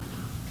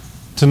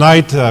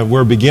Tonight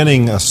we're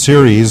beginning a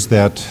series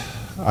that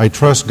I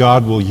trust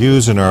God will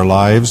use in our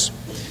lives,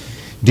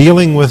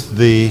 dealing with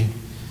the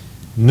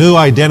new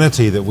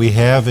identity that we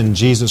have in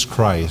Jesus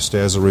Christ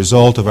as a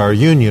result of our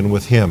union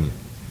with Him.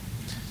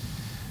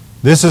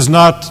 This is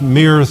not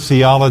mere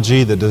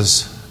theology that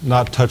does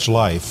not touch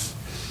life.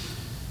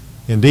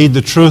 Indeed,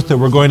 the truth that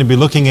we're going to be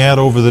looking at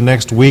over the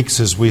next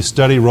weeks as we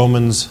study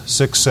Romans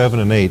 6,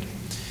 7, and 8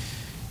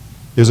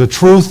 is a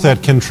truth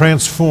that can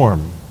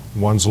transform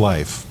one's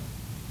life.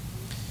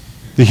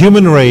 The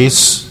human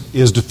race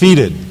is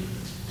defeated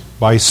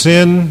by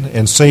sin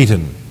and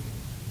Satan.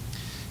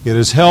 It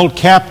is held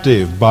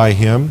captive by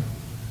him.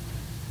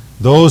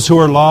 Those who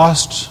are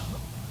lost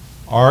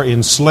are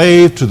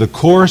enslaved to the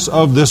course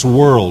of this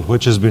world,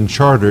 which has been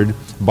chartered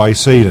by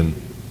Satan.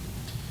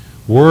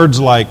 Words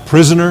like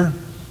prisoner,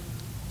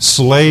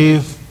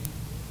 slave,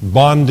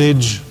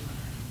 bondage,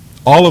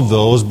 all of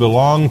those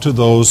belong to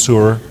those who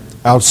are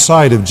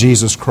outside of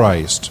Jesus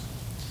Christ.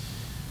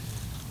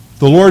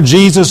 The Lord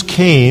Jesus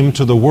came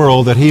to the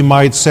world that He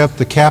might set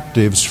the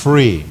captives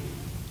free.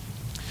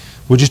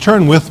 Would you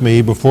turn with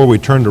me, before we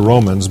turn to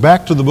Romans,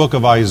 back to the book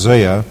of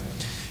Isaiah,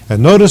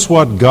 and notice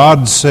what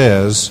God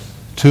says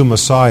to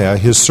Messiah,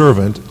 His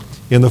servant,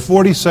 in the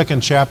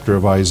 42nd chapter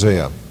of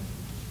Isaiah.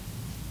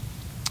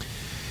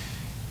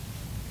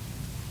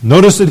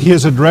 Notice that He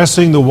is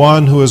addressing the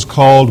one who is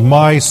called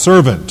my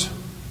servant,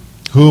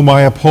 whom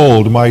I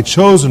uphold, my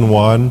chosen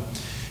one,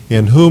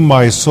 in whom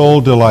my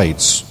soul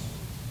delights.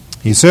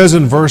 He says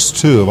in verse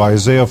 2 of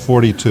Isaiah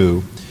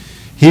 42,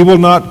 He will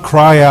not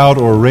cry out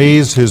or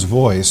raise His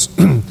voice,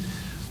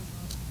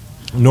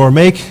 nor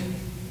make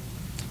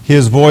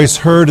His voice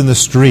heard in the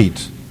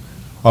street.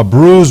 A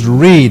bruised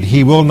reed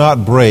He will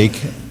not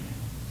break,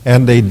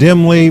 and a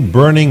dimly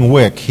burning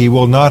wick He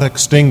will not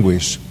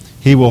extinguish.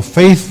 He will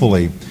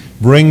faithfully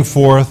bring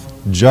forth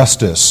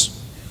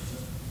justice.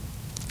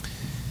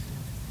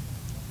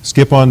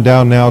 Skip on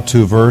down now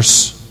to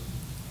verse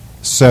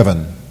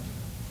 7.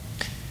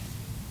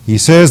 He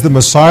says the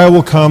Messiah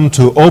will come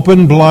to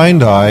open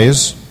blind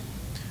eyes,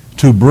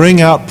 to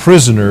bring out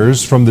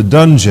prisoners from the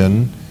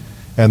dungeon,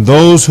 and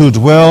those who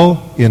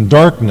dwell in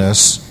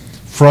darkness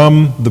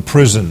from the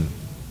prison.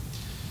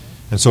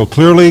 And so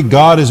clearly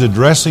God is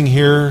addressing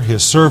here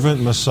His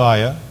servant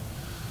Messiah,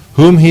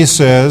 whom He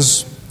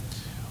says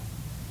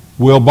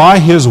will by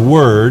His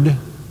word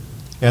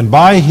and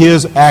by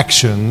His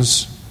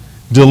actions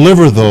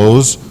deliver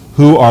those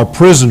who are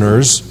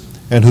prisoners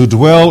and who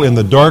dwell in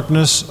the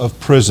darkness of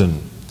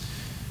prison.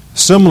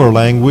 Similar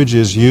language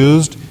is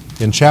used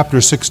in chapter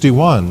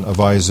 61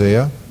 of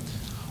Isaiah,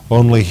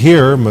 only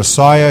here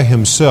Messiah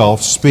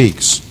Himself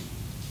speaks.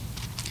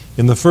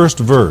 In the first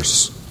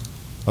verse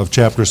of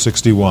chapter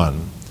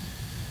 61,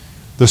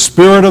 the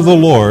Spirit of the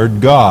Lord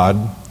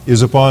God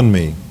is upon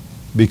me,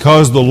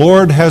 because the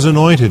Lord has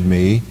anointed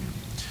me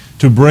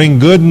to bring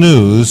good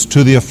news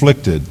to the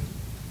afflicted.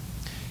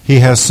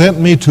 He has sent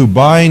me to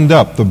bind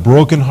up the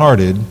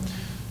brokenhearted,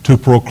 to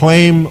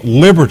proclaim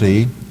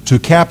liberty to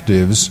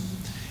captives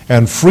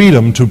and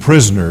freedom to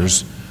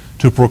prisoners,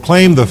 to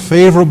proclaim the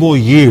favorable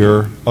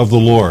year of the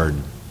Lord.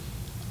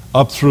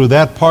 Up through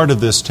that part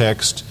of this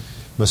text,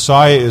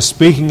 Messiah is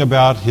speaking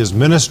about His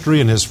ministry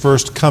and His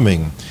first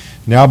coming.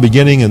 Now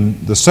beginning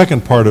in the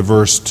second part of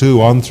verse 2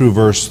 on through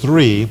verse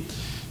 3,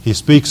 He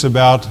speaks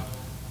about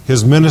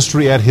His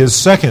ministry at His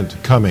second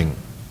coming.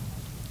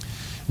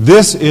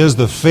 This is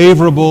the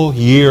favorable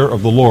year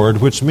of the Lord,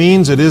 which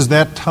means it is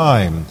that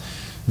time,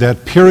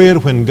 that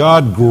period when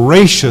God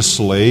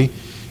graciously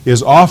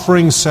is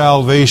offering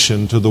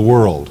salvation to the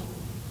world.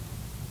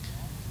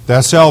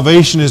 That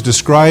salvation is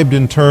described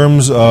in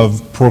terms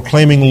of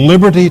proclaiming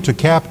liberty to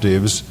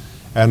captives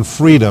and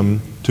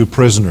freedom to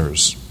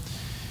prisoners.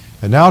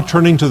 And now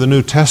turning to the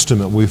New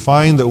Testament, we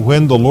find that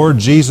when the Lord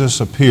Jesus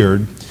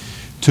appeared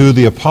to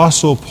the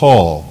Apostle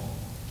Paul,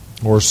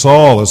 or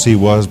Saul as he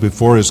was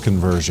before his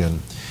conversion,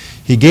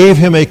 He gave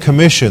him a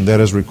commission that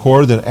is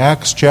recorded in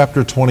Acts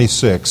chapter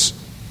 26,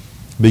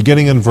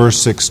 beginning in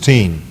verse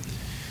 16.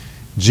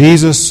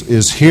 Jesus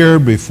is here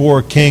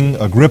before King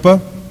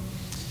Agrippa.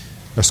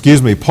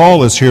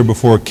 Paul is here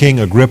before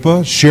King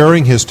Agrippa,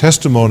 sharing his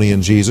testimony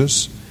in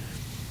Jesus.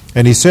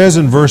 And he says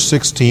in verse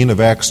 16 of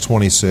Acts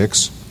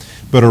 26,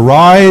 But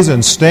arise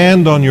and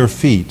stand on your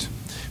feet.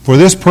 For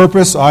this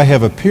purpose I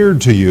have appeared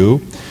to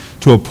you,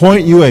 to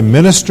appoint you a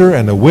minister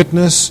and a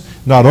witness,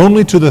 not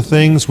only to the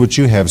things which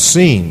you have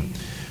seen,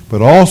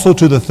 but also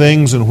to the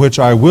things in which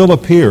I will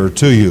appear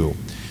to you,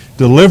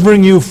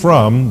 delivering you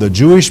from the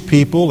Jewish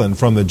people and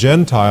from the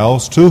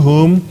Gentiles to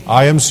whom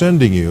I am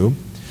sending you,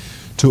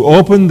 to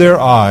open their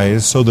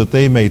eyes so that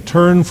they may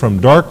turn from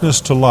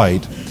darkness to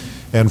light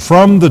and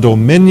from the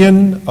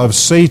dominion of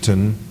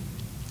Satan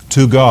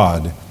to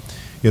God,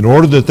 in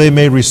order that they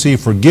may receive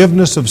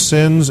forgiveness of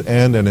sins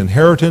and an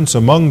inheritance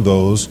among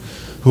those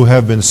who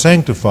have been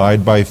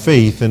sanctified by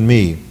faith in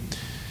me.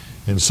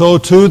 And so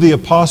to the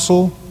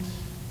apostle,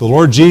 the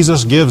Lord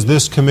Jesus gives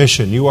this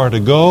commission. You are to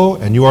go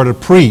and you are to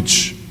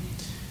preach.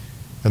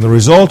 And the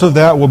result of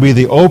that will be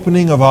the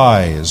opening of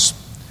eyes.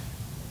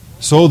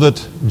 so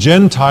that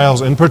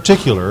Gentiles in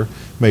particular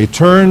may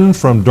turn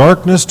from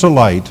darkness to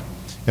light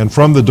and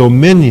from the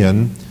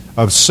dominion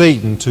of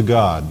Satan to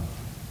God.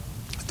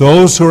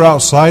 Those who are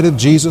outside of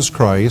Jesus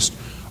Christ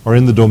are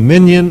in the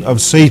dominion of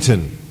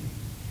Satan.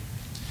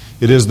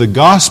 It is the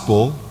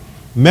gospel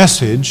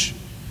message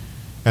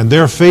and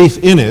their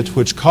faith in it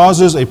which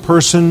causes a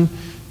person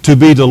to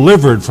be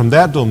delivered from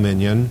that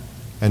dominion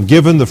and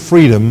given the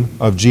freedom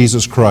of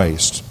Jesus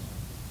Christ.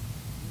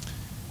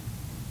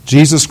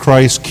 Jesus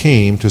Christ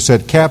came to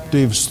set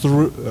captives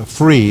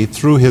free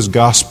through His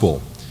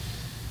gospel.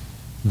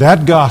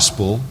 That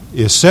gospel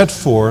is set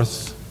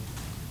forth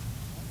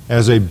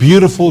as a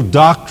beautiful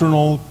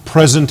doctrinal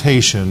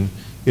presentation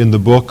in the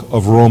book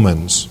of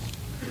Romans.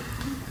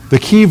 The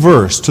key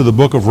verse to the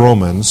book of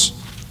Romans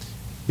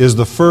is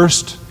the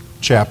first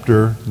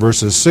chapter,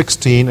 verses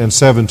 16 and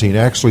 17,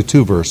 actually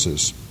two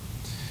verses.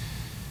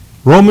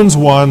 Romans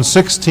 1,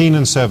 16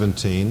 and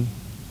 17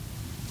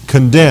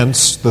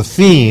 condense the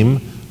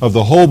theme of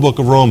the whole book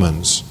of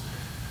Romans.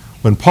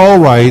 When Paul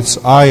writes,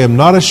 "I am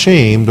not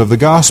ashamed of the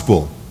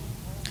gospel,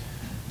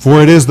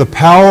 for it is the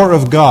power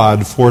of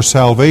God for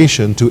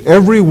salvation to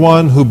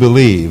everyone who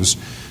believes,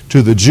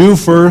 to the Jew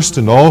first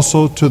and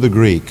also to the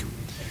Greek.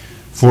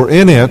 For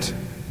in it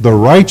the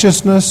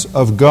righteousness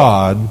of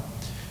God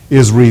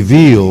is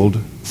revealed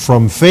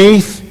from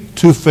faith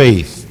to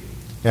faith,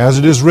 as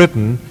it is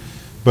written,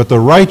 but the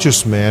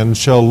righteous man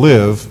shall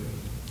live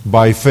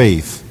by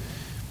faith."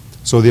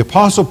 So the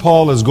Apostle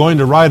Paul is going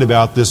to write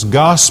about this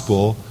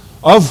gospel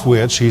of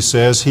which he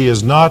says he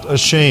is not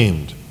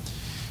ashamed.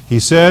 He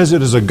says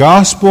it is a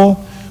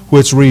gospel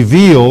which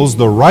reveals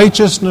the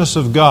righteousness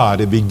of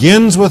God. It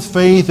begins with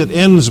faith, it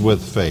ends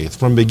with faith.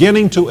 From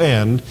beginning to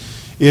end,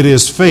 it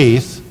is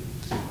faith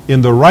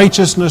in the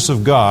righteousness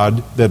of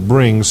God that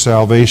brings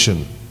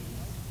salvation.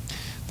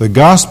 The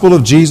gospel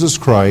of Jesus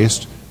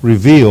Christ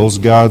reveals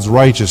God's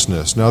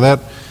righteousness. Now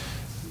that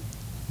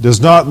does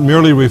not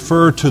merely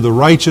refer to the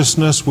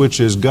righteousness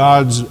which is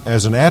God's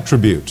as an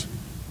attribute.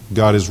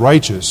 God is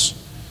righteous.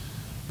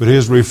 But he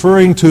is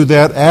referring to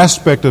that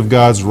aspect of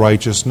God's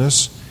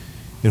righteousness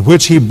in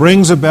which He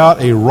brings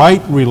about a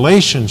right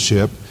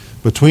relationship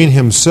between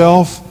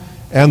Himself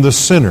and the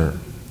sinner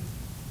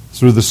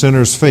through the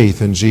sinner's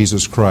faith in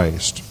Jesus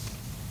Christ.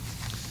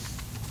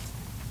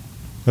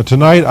 Now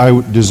tonight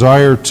I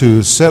desire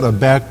to set a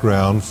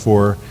background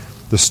for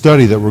the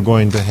study that we're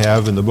going to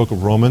have in the book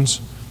of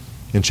Romans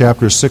in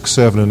chapters 6,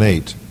 7, and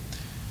 8.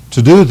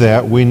 To do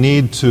that, we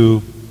need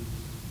to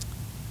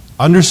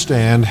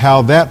understand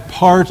how that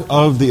part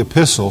of the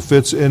epistle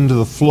fits into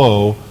the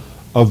flow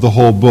of the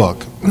whole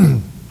book.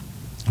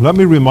 Let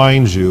me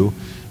remind you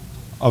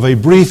of a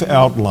brief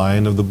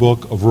outline of the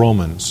book of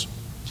Romans.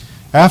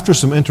 After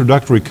some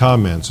introductory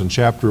comments in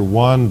chapter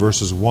 1,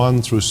 verses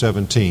 1 through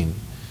 17,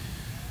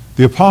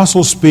 the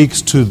apostle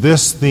speaks to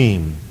this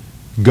theme: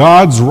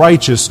 God's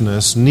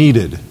righteousness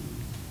needed.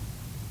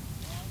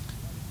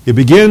 It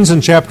begins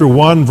in chapter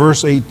 1,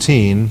 verse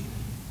 18,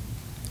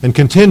 and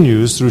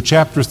continues through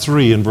chapter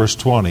 3 and verse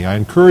 20. I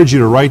encourage you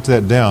to write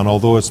that down,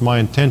 although it's my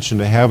intention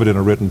to have it in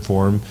a written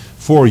form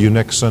for you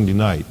next Sunday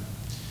night.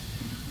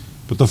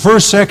 But the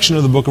first section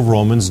of the book of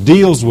Romans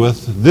deals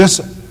with this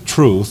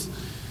truth,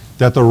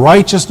 that the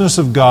righteousness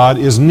of God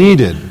is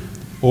needed.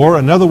 Or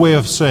another way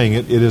of saying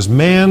it, it is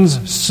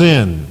man's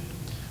sin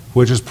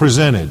which is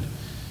presented,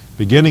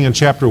 beginning in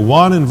chapter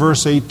 1 and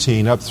verse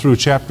 18 up through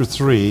chapter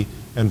 3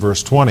 and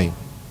verse 20.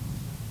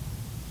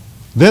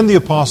 Then the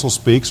apostle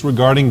speaks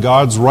regarding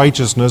God's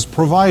righteousness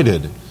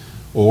provided,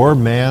 or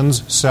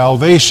man's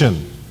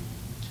salvation.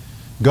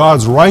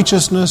 God's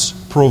righteousness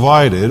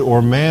provided,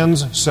 or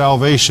man's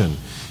salvation.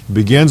 It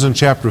begins in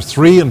chapter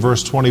 3 and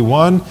verse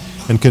 21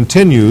 and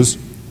continues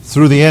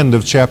through the end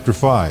of chapter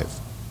 5.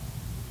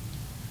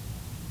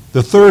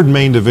 The third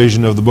main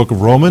division of the book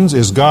of Romans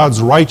is God's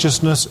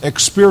righteousness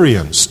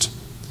experienced,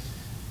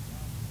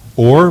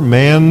 or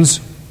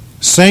man's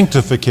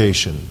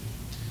sanctification.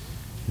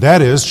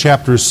 That is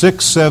chapters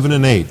 6, 7,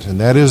 and 8, and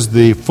that is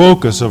the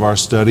focus of our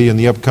study in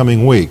the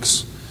upcoming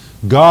weeks.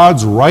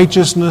 God's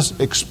righteousness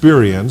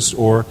experienced,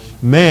 or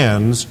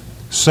man's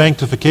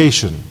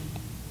sanctification.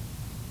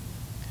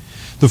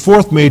 The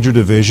fourth major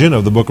division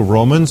of the book of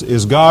Romans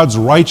is God's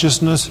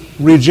righteousness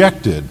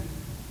rejected,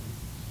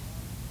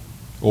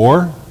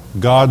 or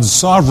God's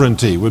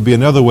sovereignty would be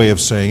another way of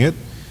saying it.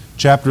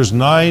 Chapters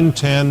 9,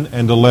 10,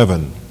 and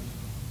 11.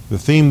 The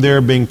theme there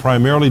being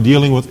primarily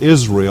dealing with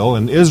Israel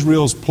and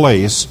Israel's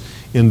place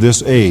in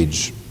this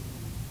age.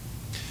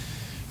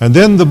 And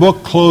then the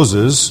book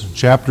closes,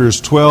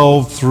 chapters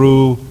 12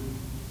 through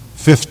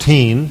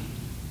 15.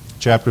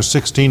 Chapter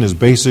 16 is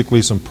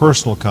basically some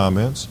personal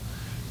comments.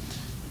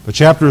 But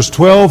chapters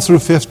 12 through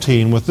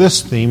 15 with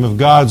this theme of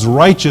God's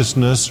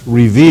righteousness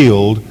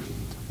revealed,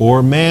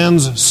 or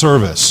man's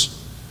service.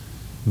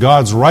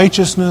 God's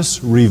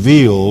righteousness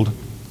revealed,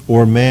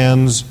 or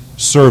man's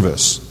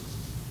service.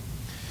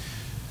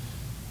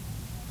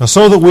 Now,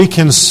 so that we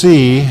can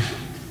see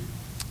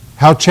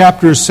how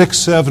chapters 6,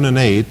 7, and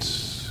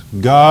 8,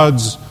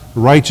 God's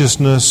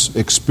righteousness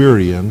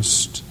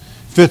experienced,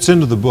 fits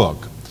into the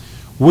book,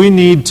 we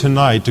need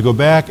tonight to go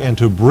back and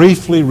to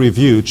briefly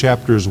review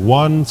chapters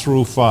 1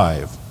 through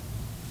 5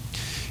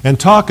 and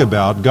talk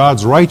about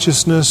God's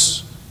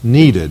righteousness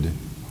needed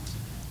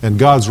and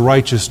God's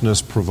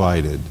righteousness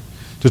provided.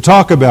 To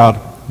talk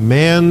about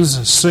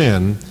man's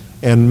sin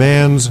and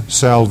man's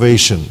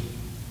salvation.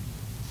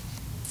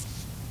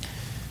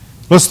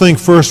 Let's think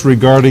first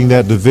regarding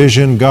that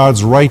division,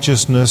 God's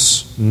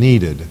righteousness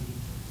needed.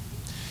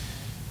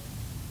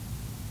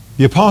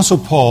 The Apostle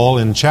Paul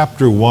in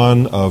chapter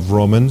 1 of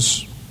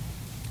Romans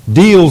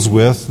deals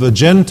with the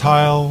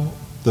Gentile,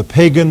 the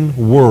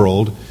pagan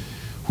world,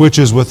 which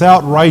is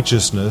without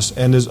righteousness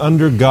and is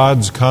under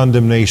God's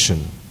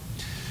condemnation.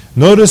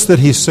 Notice that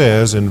he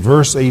says in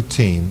verse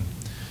 18,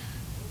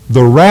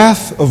 "The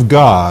wrath of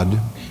God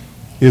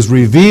is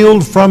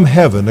revealed from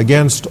heaven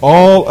against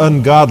all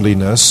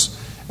ungodliness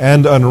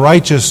and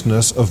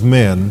unrighteousness of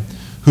men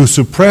who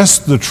suppress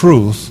the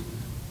truth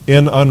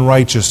in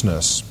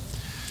unrighteousness."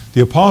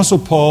 The Apostle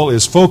Paul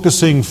is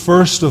focusing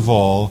first of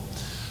all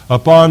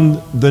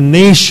upon the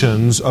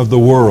nations of the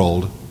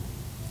world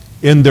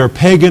in their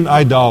pagan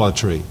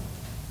idolatry.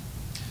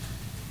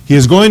 He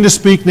is going to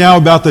speak now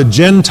about the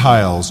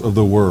Gentiles of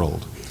the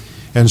world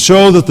and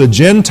show that the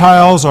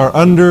Gentiles are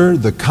under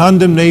the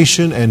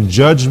condemnation and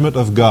judgment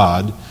of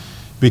God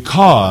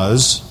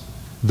because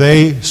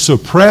they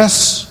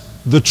suppress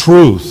the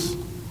truth,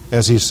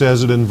 as he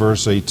says it in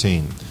verse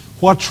 18.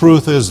 What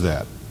truth is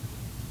that?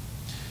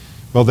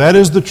 Well, that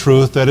is the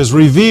truth that is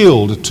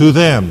revealed to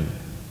them,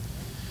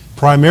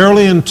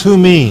 primarily in two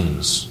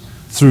means,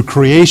 through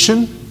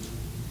creation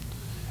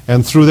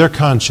and through their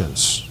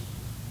conscience.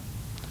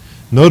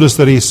 Notice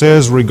that he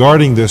says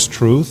regarding this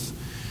truth,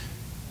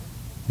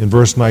 in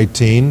verse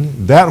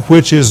 19, "That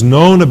which is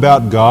known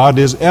about God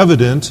is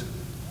evident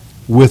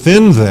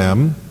within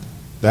them,"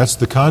 that's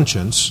the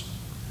conscience,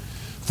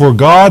 "for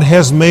God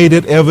has made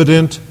it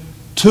evident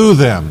to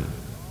them,"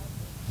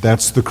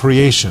 that's the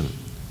creation.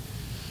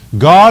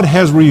 God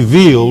has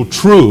revealed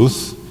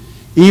truth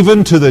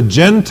even to the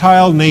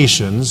Gentile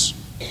nations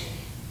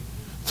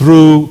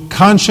through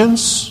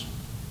conscience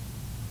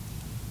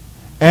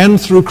and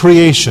through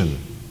creation.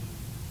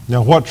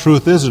 Now, what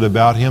truth is it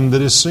about Him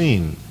that is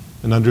seen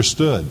and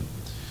understood?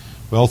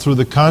 Well, through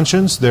the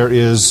conscience, there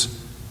is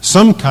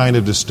some kind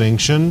of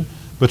distinction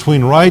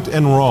between right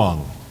and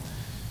wrong.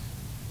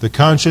 The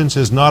conscience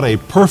is not a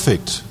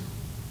perfect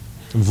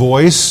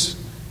voice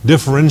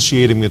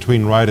differentiating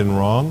between right and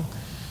wrong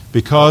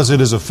because it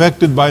is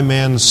affected by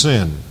man's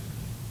sin.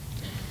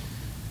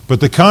 But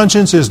the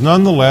conscience is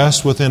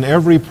nonetheless within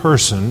every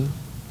person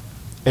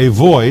a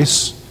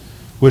voice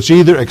which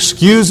either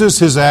excuses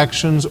his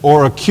actions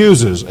or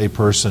accuses a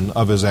person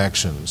of his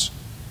actions.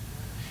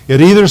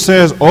 It either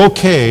says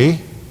okay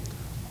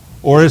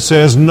or it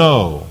says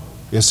no.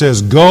 It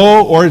says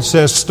go or it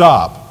says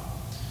stop.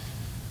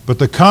 But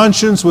the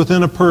conscience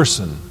within a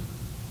person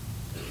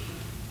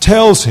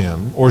tells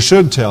him, or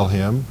should tell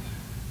him,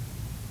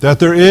 that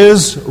there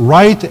is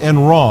right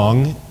and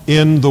wrong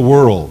in the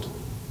world.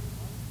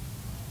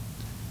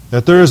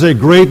 That there is a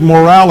great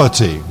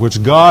morality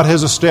which God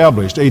has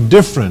established, a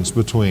difference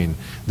between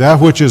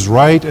that which is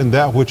right and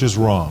that which is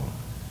wrong.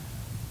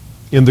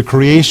 In the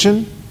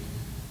creation,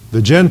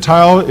 the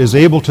Gentile is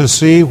able to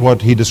see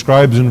what he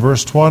describes in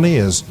verse 20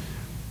 as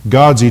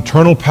God's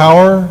eternal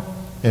power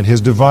and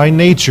His divine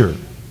nature.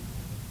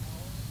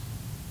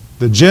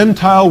 The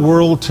Gentile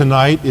world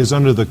tonight is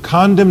under the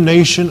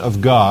condemnation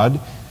of God,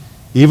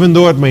 even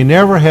though it may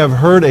never have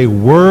heard a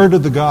word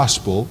of the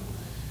gospel,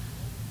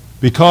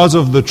 because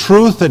of the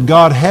truth that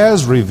God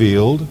has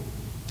revealed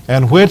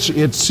and which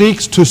it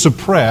seeks to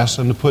suppress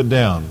and to put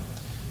down.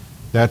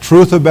 That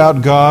truth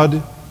about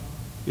God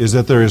is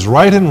that there is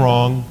right and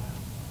wrong,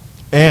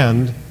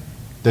 and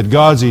that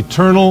God's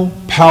eternal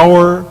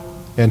power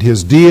and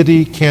His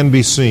deity can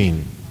be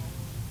seen.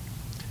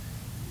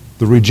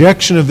 The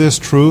rejection of this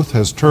truth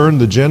has turned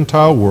the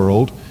Gentile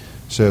world,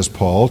 says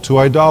Paul, to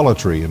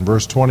idolatry. In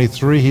verse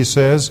 23 he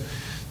says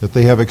that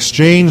they have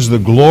exchanged the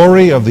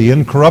glory of the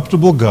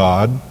incorruptible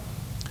God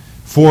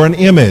for an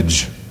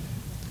image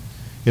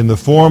in the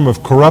form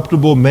of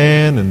corruptible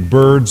man and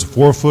birds,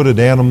 four-footed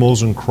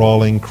animals, and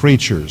crawling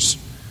creatures.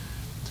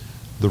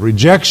 The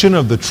rejection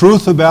of the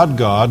truth about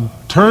God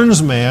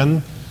turns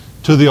man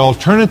to the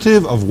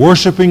alternative of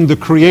worshiping the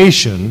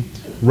creation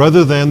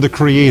rather than the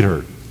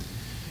Creator.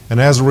 And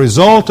as a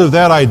result of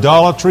that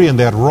idolatry and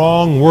that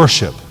wrong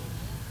worship,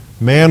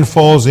 man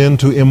falls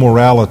into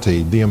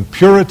immorality. The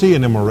impurity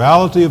and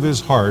immorality of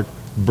his heart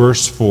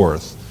bursts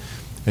forth.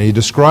 And he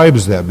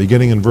describes that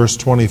beginning in verse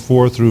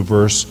 24 through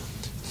verse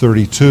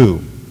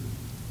 32.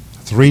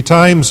 3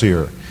 times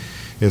here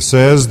it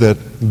says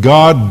that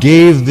God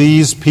gave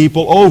these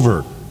people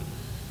over.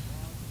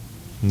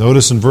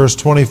 Notice in verse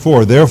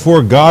 24,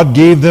 "Therefore God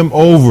gave them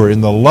over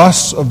in the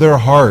lusts of their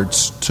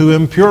hearts to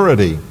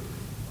impurity."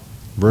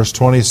 Verse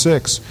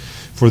 26,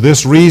 "For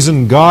this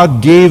reason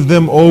God gave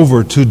them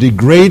over to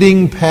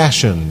degrading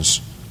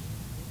passions."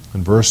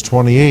 In verse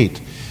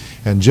 28,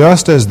 "And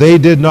just as they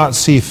did not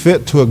see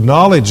fit to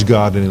acknowledge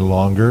God any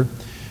longer,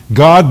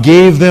 God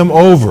gave them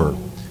over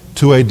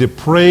to a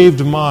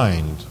depraved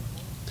mind.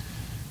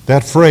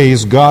 That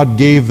phrase, God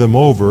gave them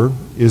over,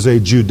 is a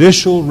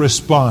judicial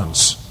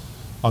response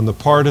on the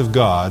part of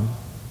God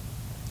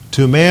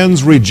to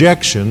man's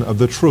rejection of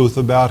the truth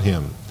about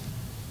Him.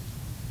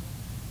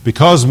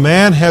 Because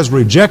man has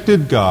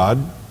rejected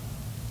God,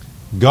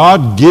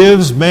 God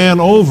gives man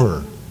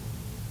over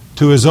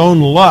to his own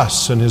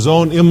lusts and his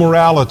own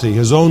immorality,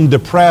 his own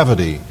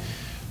depravity,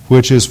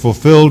 which is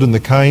fulfilled in the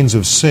kinds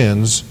of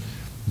sins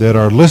that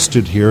are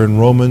listed here in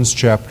Romans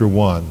chapter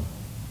 1.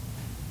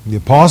 The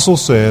apostle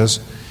says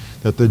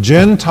that the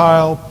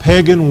Gentile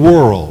pagan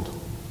world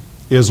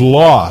is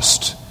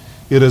lost.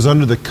 It is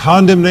under the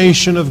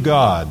condemnation of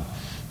God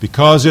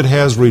because it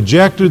has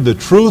rejected the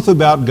truth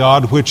about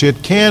God which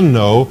it can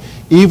know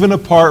even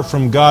apart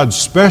from God's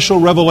special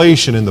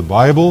revelation in the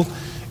Bible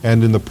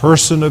and in the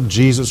person of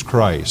Jesus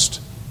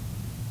Christ.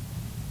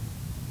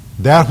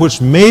 That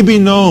which may be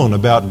known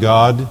about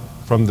God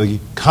from the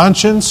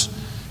conscience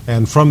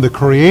and from the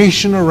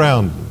creation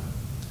around them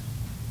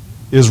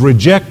is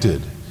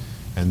rejected,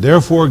 and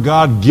therefore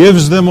God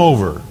gives them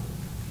over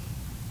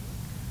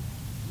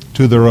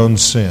to their own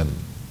sin.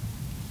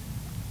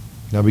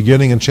 Now,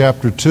 beginning in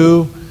chapter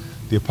 2,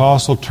 the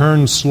apostle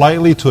turns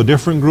slightly to a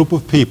different group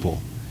of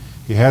people.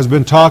 He has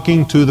been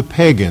talking to the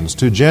pagans,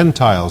 to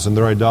Gentiles and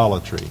their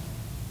idolatry.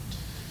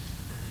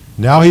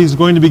 Now he's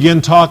going to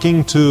begin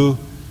talking to,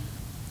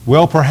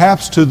 well,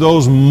 perhaps to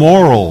those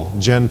moral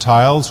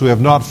Gentiles who have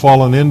not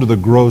fallen into the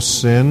gross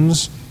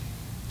sins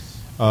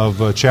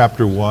of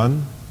chapter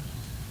 1.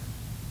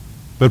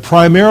 But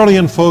primarily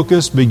in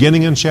focus,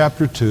 beginning in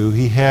chapter 2,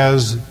 he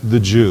has the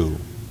Jew.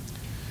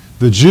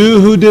 The Jew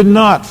who did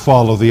not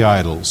follow the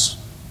idols.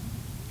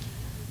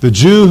 The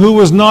Jew who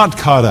was not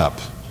caught up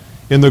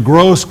in the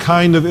gross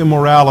kind of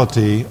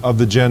immorality of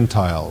the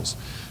Gentiles.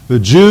 The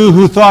Jew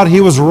who thought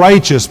he was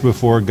righteous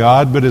before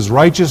God, but his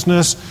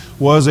righteousness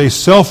was a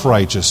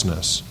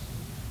self-righteousness,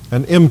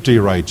 an empty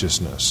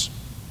righteousness.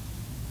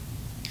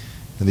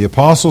 And the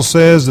apostle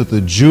says that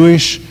the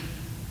Jewish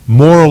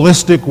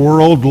moralistic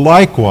world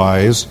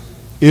likewise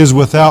is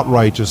without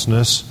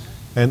righteousness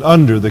and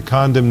under the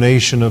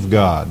condemnation of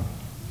God.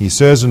 He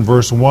says in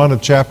verse 1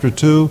 of chapter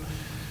 2,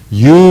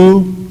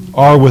 "You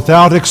are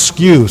without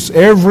excuse,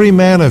 every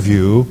man of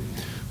you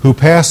who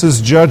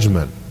passes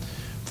judgment.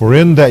 For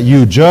in that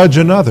you judge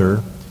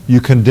another,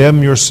 you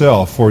condemn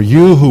yourself. For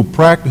you who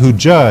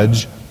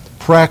judge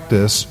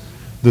practice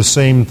the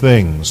same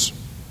things."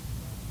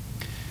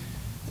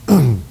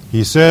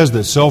 He says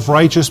that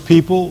self-righteous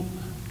people,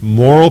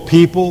 moral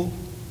people,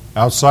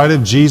 outside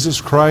of Jesus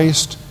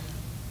Christ,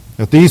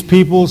 that these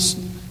people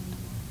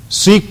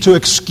seek to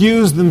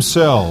excuse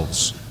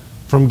themselves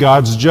from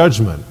God's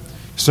judgment,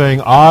 saying,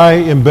 I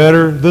am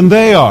better than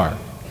they are.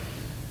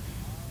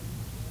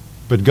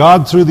 But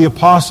God, through the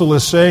apostle,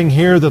 is saying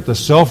here that the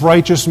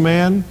self-righteous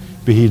man,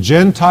 be he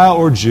Gentile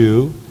or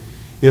Jew,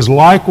 is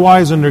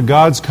likewise under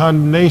God's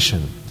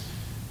condemnation.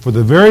 For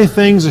the very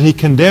things that he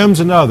condemns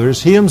in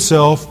others, he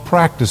himself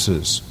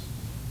practices.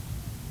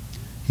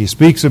 He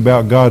speaks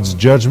about God's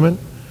judgment,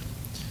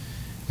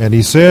 and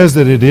he says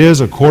that it is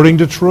according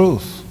to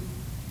truth.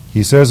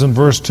 He says in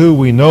verse 2,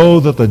 "We know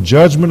that the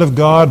judgment of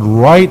God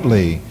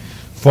rightly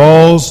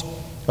falls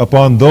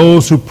upon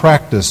those who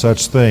practice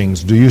such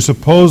things. Do you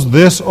suppose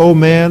this, O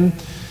man,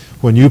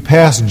 when you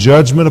pass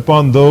judgment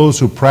upon those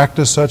who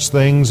practice such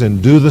things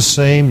and do the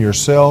same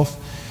yourself,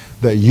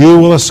 that you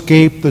will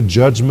escape the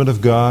judgment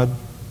of God?"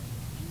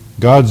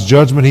 God's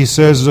judgment, he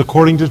says, is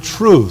according to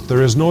truth.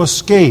 There is no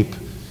escape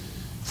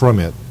from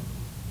it.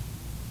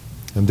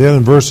 And then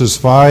in verses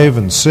 5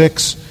 and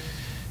 6,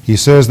 he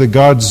says that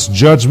God's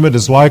judgment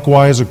is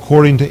likewise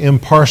according to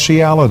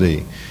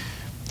impartiality.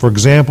 For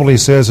example, he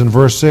says in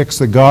verse 6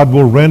 that God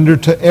will render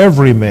to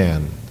every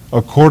man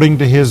according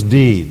to his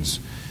deeds.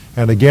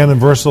 And again in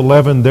verse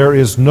 11, there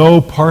is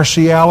no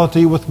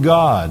partiality with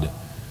God.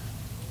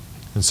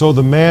 And so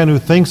the man who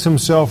thinks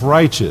himself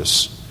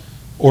righteous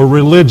or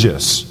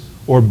religious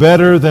or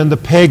better than the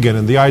pagan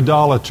and the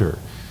idolater,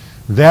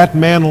 that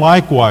man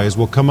likewise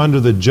will come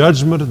under the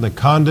judgment and the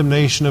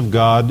condemnation of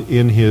God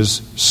in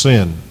his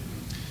sin.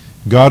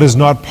 God is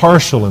not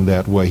partial in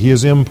that way. He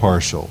is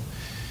impartial.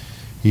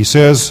 He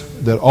says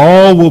that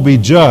all will be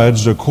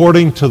judged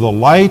according to the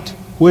light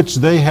which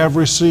they have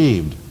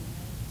received.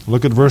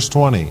 Look at verse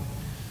 20.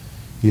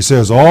 He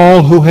says,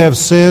 all who have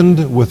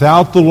sinned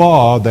without the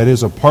law, that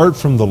is, apart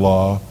from the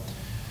law,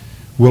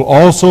 will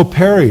also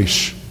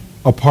perish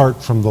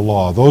apart from the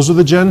law. Those are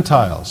the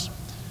Gentiles.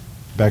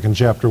 Back in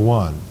chapter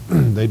 1.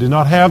 They did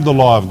not have the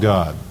law of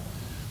God,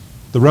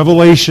 the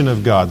revelation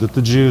of God that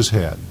the Jews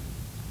had.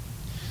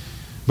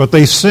 But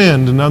they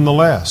sinned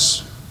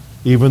nonetheless,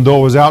 even though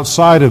it was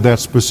outside of that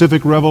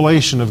specific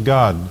revelation of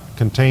God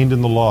contained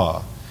in the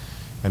law.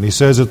 And he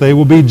says that they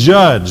will be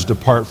judged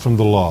apart from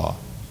the law,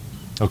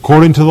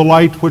 according to the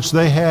light which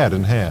they had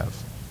and have.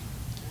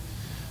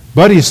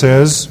 But he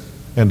says,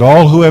 and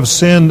all who have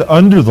sinned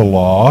under the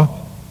law,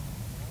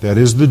 that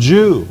is the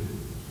Jew,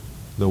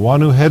 the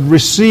one who had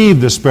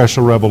received the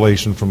special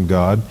revelation from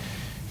God,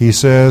 he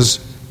says,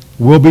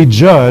 will be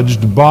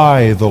judged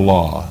by the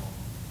law.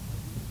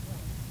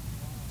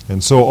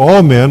 And so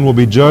all men will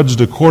be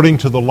judged according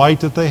to the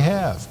light that they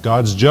have.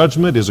 God's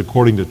judgment is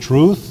according to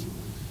truth.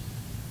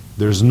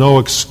 There's no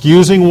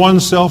excusing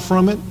oneself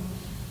from it.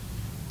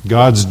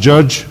 God's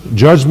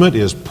judgment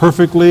is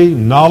perfectly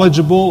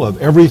knowledgeable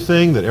of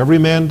everything that every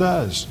man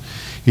does.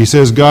 He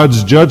says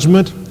God's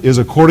judgment is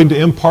according to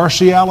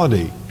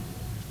impartiality.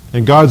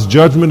 And God's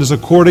judgment is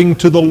according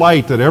to the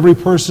light that every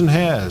person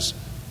has.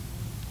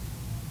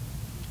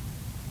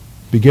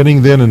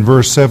 Beginning then in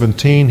verse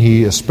 17,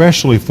 he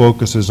especially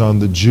focuses on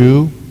the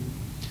Jew.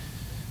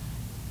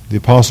 The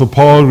Apostle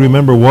Paul,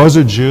 remember, was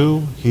a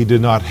Jew. He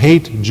did not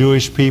hate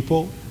Jewish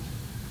people.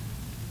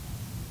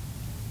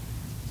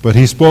 But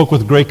he spoke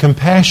with great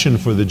compassion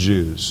for the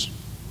Jews.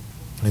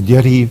 And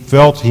yet he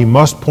felt he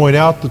must point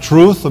out the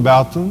truth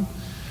about them,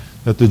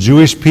 that the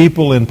Jewish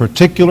people in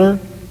particular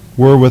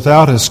were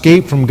without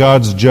escape from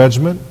God's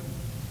judgment.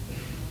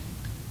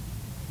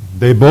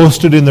 They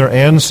boasted in their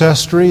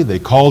ancestry. They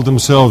called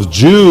themselves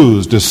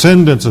Jews,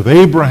 descendants of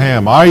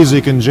Abraham,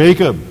 Isaac, and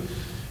Jacob,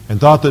 and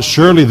thought that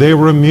surely they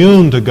were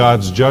immune to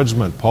God's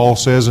judgment. Paul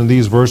says in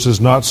these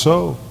verses, not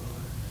so.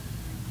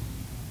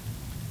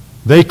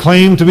 They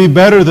claim to be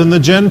better than the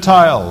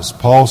Gentiles.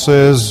 Paul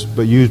says,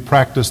 but you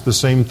practice the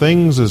same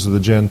things as the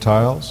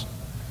Gentiles.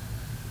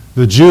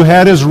 The Jew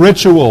had his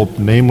ritual,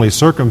 namely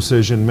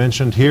circumcision,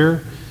 mentioned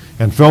here,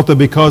 and felt that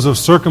because of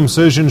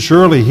circumcision,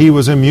 surely he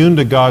was immune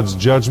to God's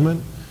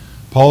judgment.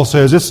 Paul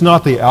says it's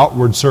not the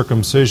outward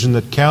circumcision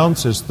that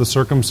counts, it's the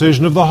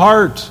circumcision of the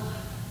heart.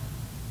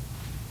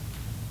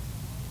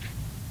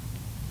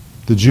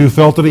 The Jew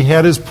felt that he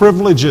had his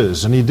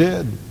privileges, and he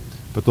did.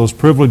 But those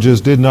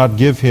privileges did not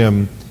give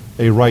him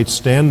a right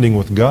standing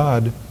with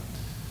God.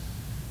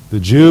 The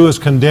Jew is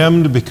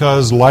condemned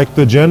because, like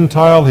the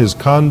Gentile, his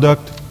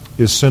conduct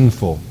is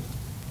sinful.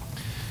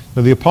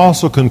 Now, the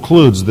apostle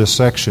concludes this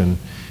section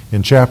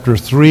in chapter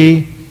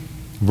 3,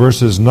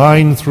 verses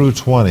 9 through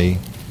 20,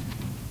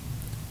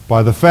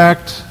 by the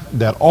fact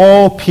that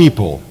all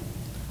people,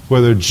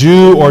 whether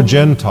Jew or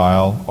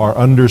Gentile, are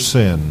under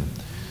sin.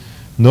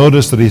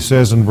 Notice that he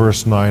says in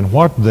verse 9,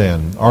 what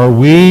then? Are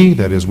we,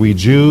 that is we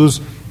Jews,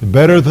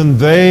 better than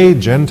they,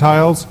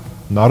 Gentiles?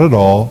 Not at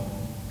all.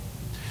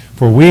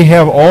 For we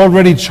have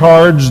already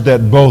charged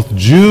that both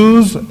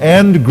Jews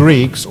and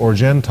Greeks, or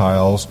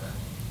Gentiles,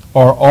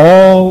 are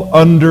all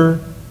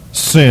under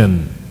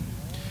sin.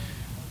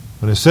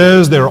 When it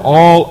says they're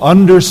all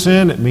under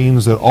sin, it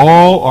means that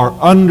all are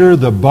under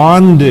the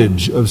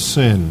bondage of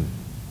sin.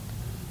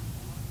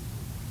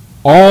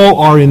 All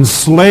are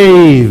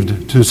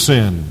enslaved to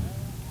sin.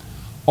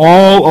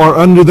 All are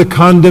under the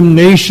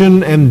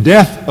condemnation and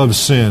death of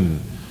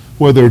sin,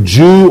 whether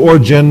Jew or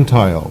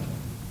Gentile.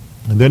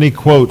 And then he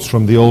quotes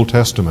from the Old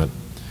Testament.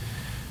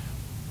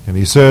 And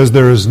he says,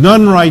 there is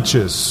none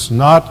righteous,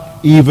 not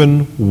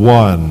even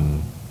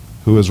one,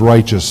 who is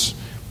righteous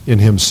in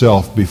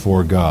himself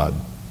before God.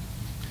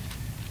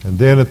 And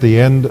then at the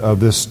end of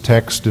this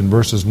text, in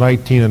verses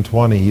 19 and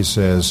 20, he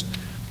says,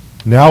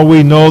 now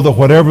we know that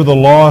whatever the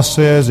law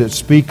says, it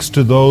speaks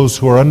to those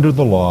who are under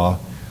the law,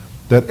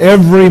 that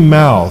every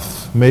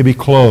mouth may be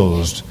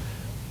closed,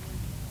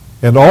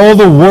 and all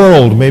the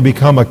world may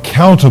become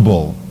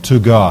accountable to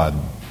God.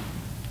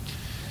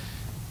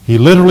 He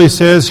literally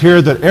says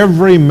here that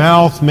every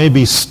mouth may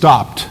be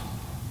stopped.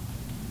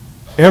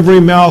 Every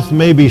mouth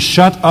may be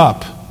shut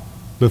up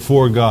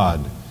before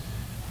God.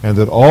 And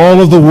that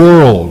all of the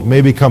world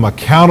may become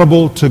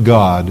accountable to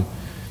God.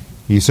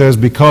 He says,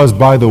 because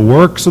by the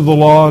works of the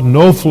law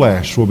no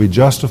flesh will be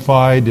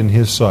justified in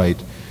his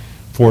sight,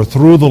 for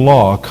through the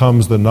law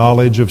comes the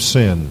knowledge of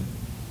sin.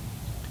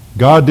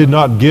 God did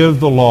not give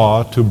the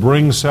law to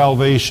bring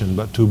salvation,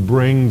 but to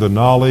bring the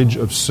knowledge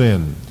of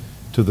sin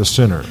to the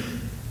sinner.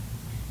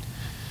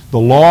 The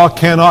law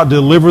cannot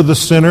deliver the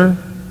sinner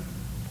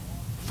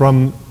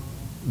from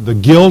the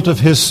guilt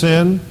of his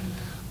sin.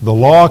 The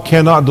law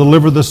cannot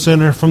deliver the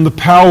sinner from the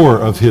power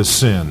of his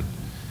sin.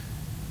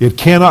 It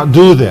cannot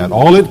do that.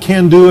 All it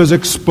can do is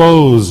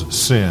expose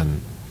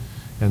sin.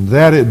 And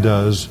that it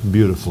does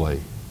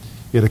beautifully.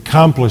 It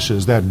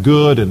accomplishes that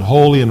good and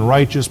holy and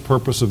righteous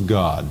purpose of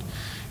God.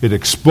 It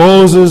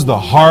exposes the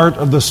heart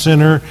of the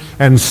sinner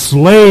and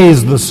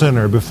slays the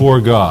sinner before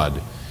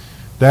God.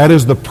 That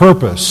is the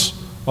purpose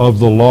of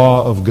the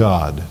law of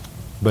God.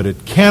 But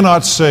it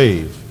cannot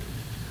save.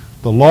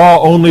 The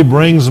law only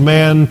brings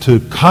man to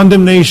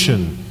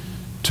condemnation,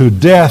 to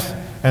death,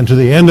 and to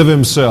the end of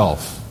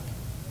himself.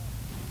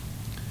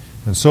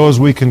 And so as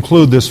we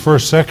conclude this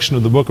first section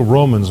of the book of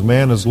Romans,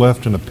 man is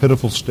left in a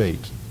pitiful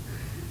state.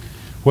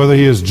 Whether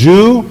he is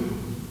Jew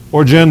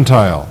or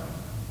Gentile,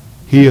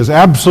 he is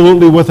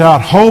absolutely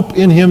without hope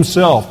in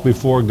himself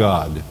before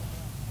God.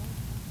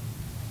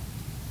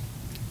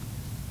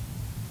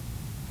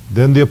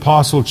 Then the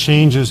apostle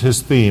changes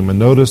his theme, and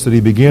notice that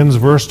he begins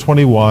verse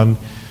 21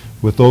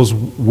 with those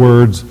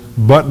words,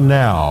 but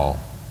now.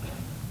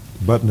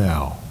 But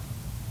now.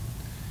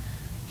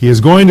 He is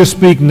going to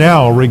speak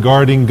now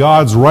regarding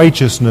God's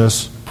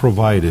righteousness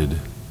provided.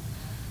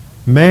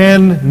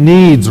 Man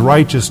needs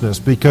righteousness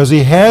because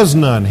he has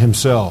none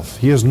himself.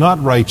 He is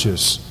not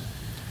righteous.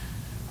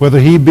 Whether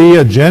he be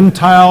a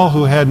Gentile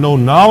who had no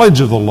knowledge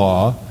of the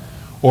law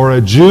or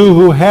a Jew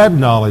who had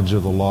knowledge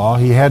of the law,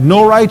 he had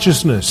no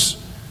righteousness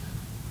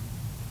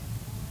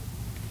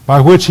by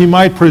which he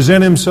might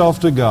present himself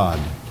to God.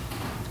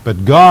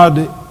 But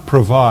God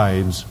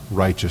provides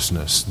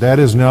righteousness. That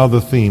is now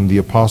the theme the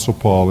Apostle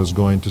Paul is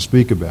going to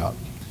speak about.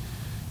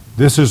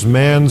 This is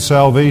man's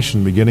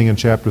salvation, beginning in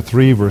chapter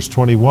 3, verse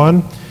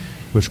 21,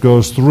 which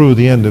goes through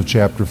the end of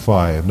chapter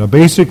 5. Now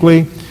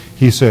basically,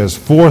 he says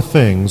 4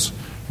 things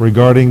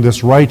regarding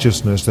this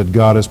righteousness that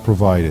God has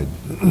provided.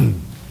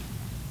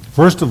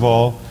 First of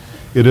all,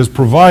 it is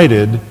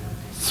provided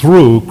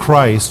through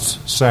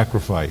Christ's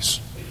sacrifice.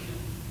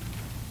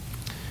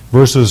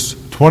 Verses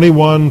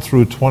 21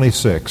 through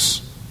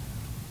 26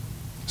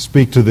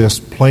 speak to this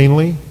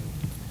plainly.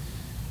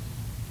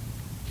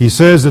 He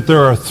says that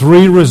there are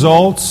 3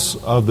 results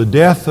of the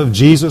death of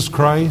Jesus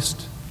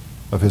Christ,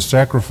 of his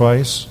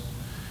sacrifice.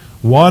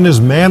 One is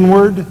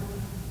manward,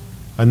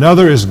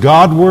 another is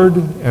Godward,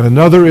 and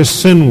another is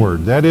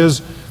sinward. That is,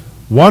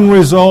 one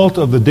result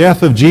of the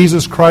death of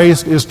Jesus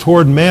Christ is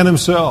toward man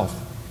himself.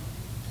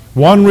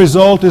 One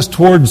result is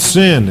toward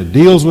sin. It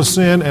deals with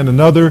sin, and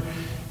another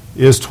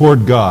is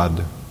toward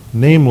God.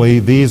 Namely,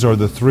 these are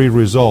the 3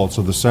 results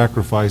of the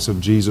sacrifice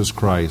of Jesus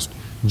Christ.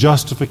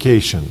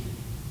 Justification,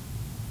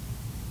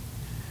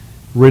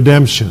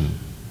 redemption,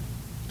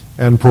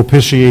 and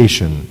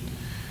propitiation.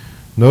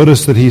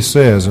 Notice that he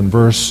says in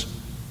verse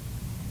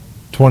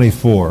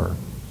 24,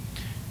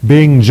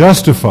 being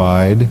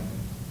justified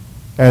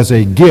as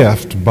a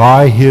gift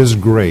by his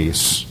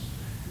grace.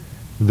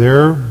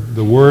 There,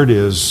 the word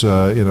is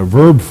in a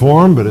verb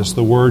form, but it's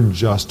the word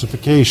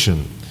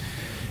justification.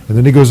 And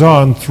then he goes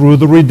on, through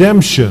the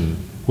redemption,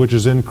 which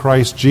is in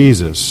Christ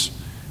Jesus,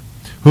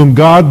 whom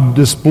God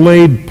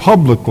displayed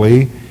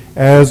publicly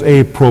as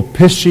a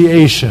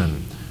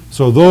propitiation.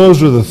 So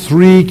those are the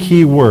 3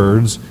 key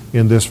words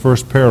in this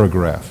first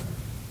paragraph.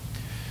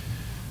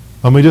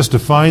 Let me just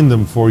define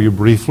them for you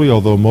briefly,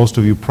 although most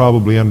of you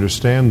probably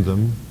understand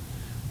them.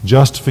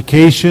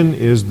 Justification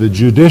is the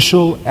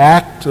judicial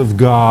act of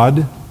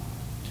God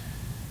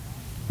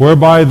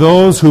whereby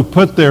those who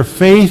put their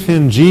faith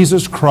in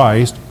Jesus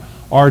Christ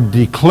are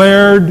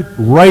declared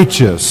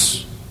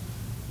righteous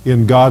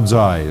in God's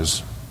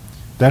eyes.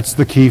 That's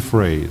the key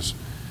phrase.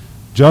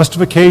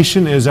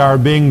 Justification is our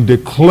being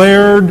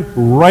declared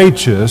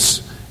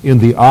righteous in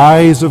the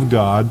eyes of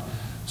God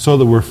so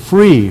that we're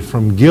free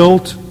from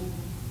guilt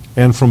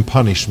and from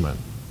punishment.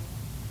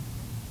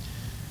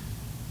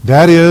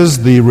 That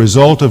is the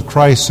result of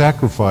Christ's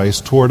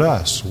sacrifice toward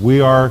us. We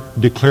are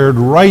declared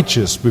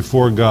righteous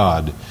before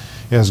God.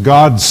 As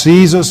God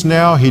sees us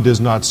now, He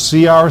does not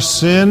see our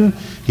sin.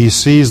 He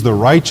sees the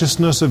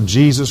righteousness of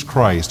Jesus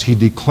Christ. He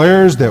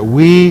declares that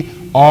we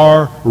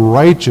are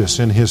righteous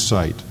in His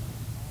sight.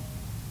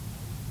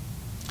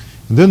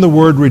 And then the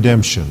word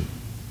redemption.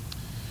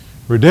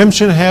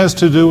 Redemption has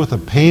to do with the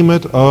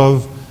payment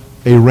of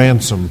a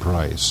ransom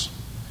price.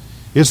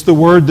 It's the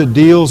word that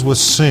deals with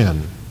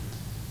sin.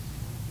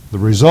 The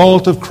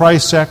result of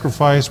Christ's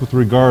sacrifice with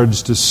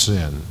regards to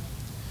sin.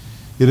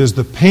 It is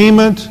the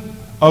payment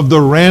of the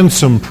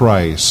ransom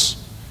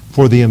price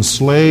for the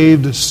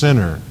enslaved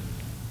sinner.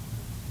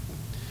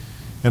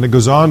 And it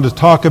goes on to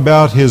talk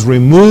about His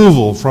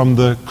removal from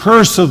the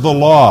curse of the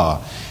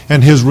law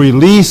and His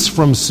release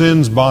from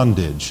sin's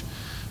bondage.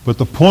 But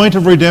the point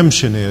of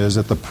redemption is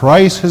that the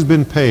price has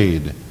been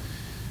paid,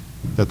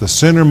 that the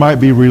sinner might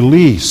be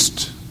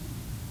released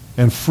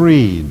and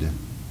freed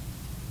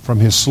from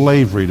his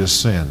slavery to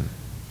sin.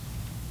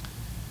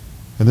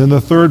 And then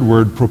the third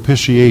word,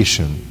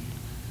 propitiation.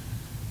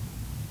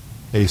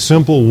 A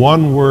simple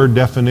one-word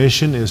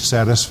definition is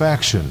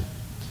satisfaction.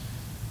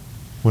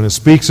 When it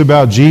speaks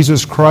about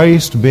Jesus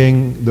Christ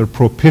being the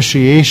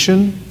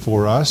propitiation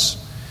for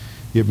us,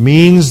 it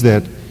means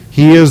that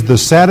He is the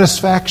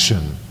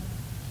satisfaction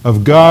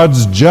of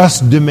God's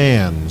just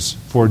demands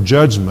for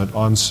judgment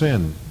on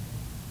sin.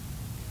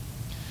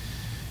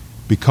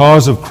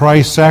 Because of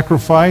Christ's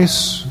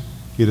sacrifice,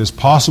 it is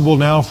possible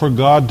now for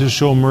God to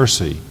show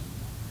mercy.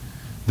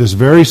 This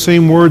very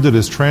same word that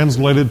is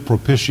translated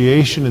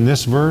propitiation in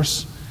this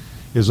verse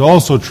is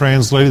also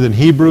translated in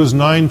Hebrews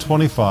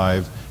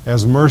 9:25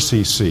 as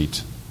mercy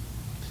seat.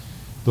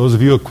 Those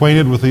of you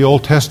acquainted with the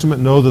Old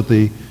Testament know that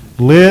the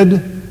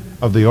lid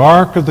of the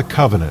Ark of the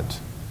Covenant,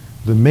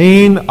 the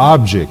main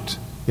object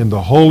in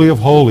the Holy of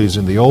Holies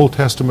in the Old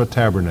Testament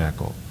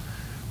tabernacle,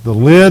 the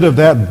lid of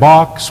that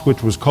box,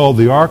 which was called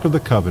the Ark of the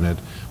Covenant,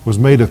 was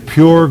made of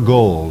pure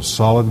gold,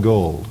 solid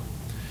gold.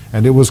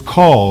 And it was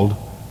called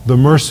the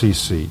mercy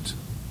seat.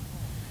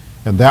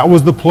 And that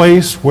was the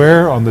place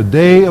where, on the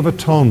Day of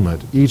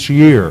Atonement each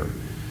year,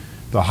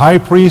 the high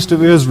priest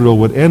of Israel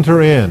would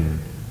enter in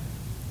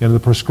the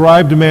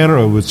prescribed manner,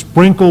 and would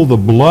sprinkle the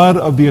blood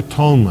of the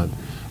atonement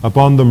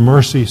upon the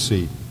mercy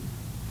seat,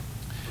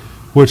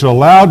 which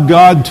allowed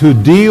God to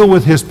deal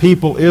with His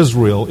people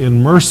Israel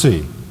in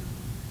mercy.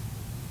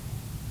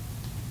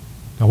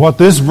 And what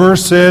this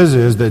verse says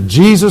is that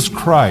Jesus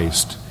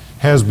Christ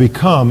has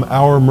become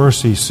our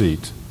mercy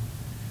seat.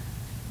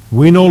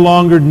 We no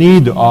longer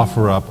need to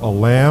offer up a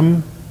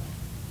lamb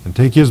and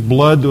take his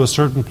blood to a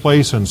certain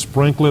place and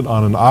sprinkle it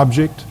on an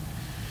object,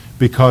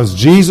 because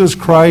Jesus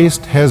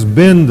Christ has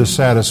been the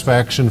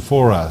satisfaction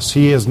for us.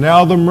 He is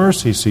now the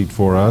mercy seat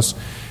for us,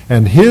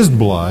 and his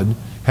blood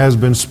has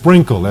been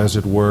sprinkled, as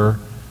it were,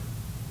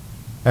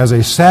 as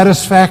a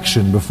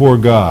satisfaction before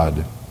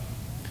God.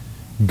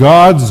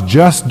 God's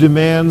just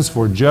demands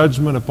for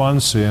judgment upon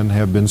sin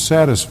have been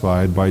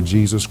satisfied by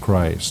Jesus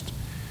Christ.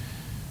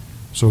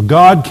 So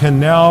God can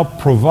now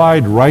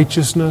provide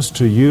righteousness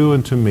to you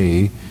and to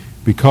me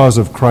because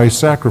of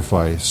Christ's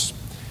sacrifice.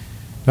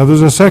 Now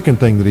there's a second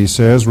thing that he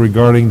says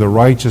regarding the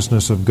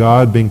righteousness of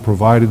God being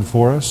provided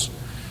for us.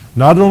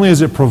 Not only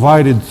is it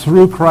provided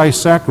through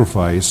Christ's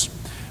sacrifice,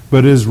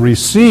 but is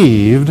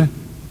received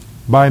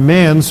by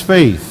man's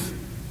faith.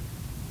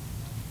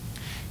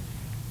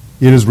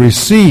 It is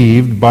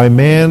received by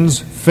man's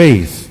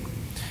faith.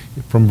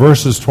 From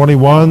verse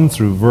 21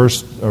 through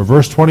verse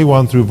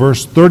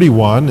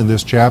 31 in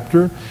this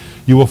chapter,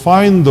 you will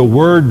find the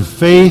word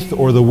faith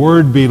or the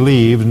word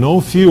believe no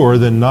fewer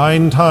than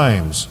 9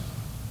 times.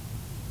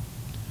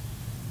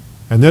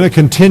 And then it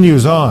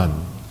continues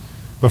on.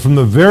 But from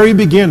the very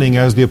beginning,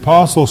 as the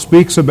apostle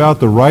speaks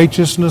about the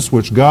righteousness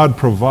which God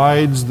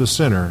provides the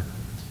sinner,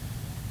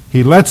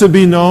 he lets it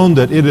be known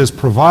that it is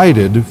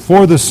provided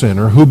for the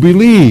sinner who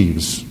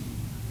believes.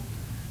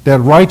 That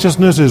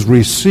righteousness is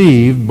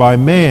received by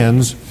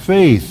man's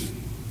faith.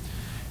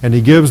 And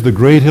he gives the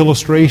great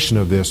illustration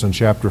of this in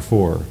chapter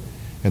 4,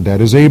 and that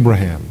is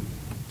Abraham.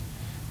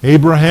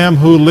 Abraham,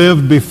 who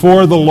lived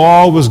before the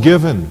law was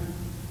given,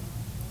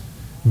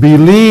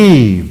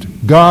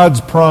 believed God's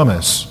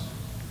promise.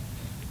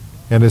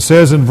 And it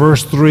says in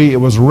verse 3, it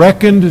was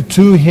reckoned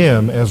to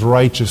him as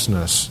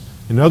righteousness.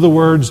 In other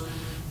words,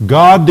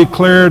 God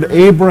declared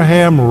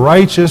Abraham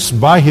righteous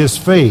by his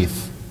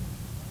faith,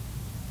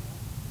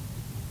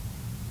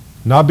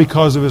 not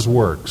because of his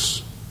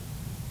works.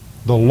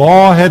 The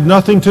law had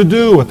nothing to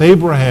do with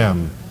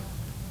Abraham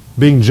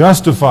being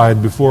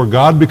justified before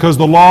God, because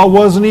the law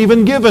wasn't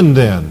even given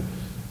then.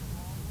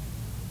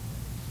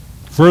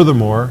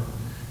 Furthermore,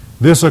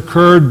 this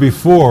occurred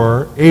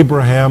before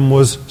Abraham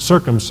was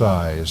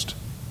circumcised.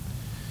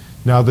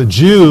 Now the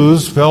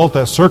Jews felt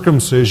that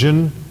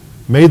circumcision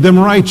made them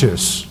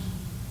righteous.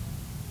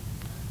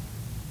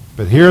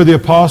 But here the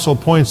apostle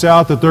points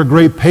out that their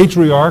great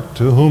patriarch,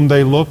 to whom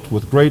they looked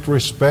with great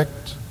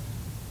respect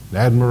and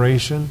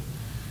admiration,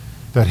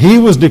 that he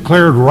was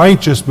declared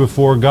righteous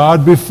before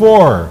God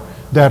before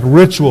that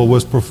ritual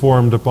was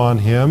performed upon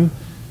him,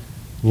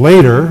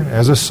 later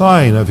as a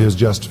sign of his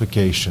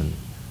justification.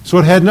 So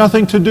it had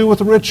nothing to do with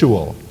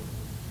ritual.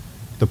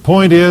 The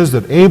point is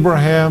that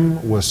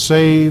Abraham was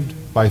saved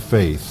by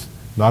faith,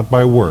 not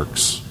by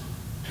works,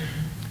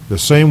 the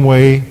same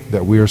way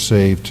that we are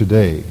saved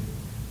today.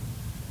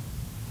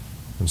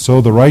 And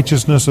so the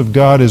righteousness of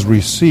God is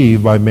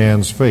received by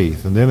man's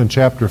faith. And then in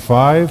chapter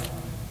 5,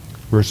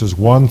 verses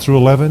 1 through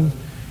 11,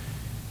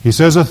 he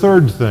says a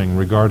third thing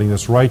regarding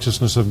this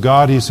righteousness of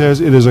God. He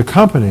says it is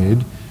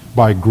accompanied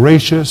by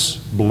gracious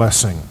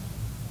blessing.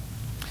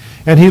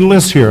 And he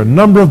lists here a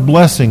number of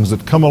blessings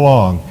that come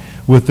along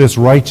with this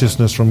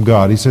righteousness from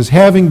God. He says,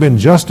 having been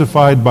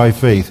justified by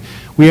faith,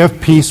 we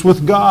have peace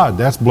with God.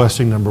 That's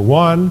blessing number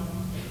 1.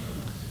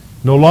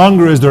 No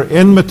longer is there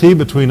enmity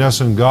between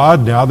us and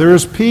God. Now there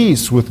is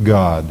peace with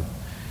God.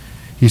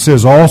 He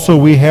says also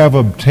we have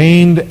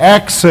obtained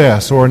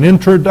access or an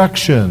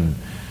introduction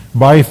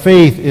by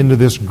faith into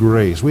this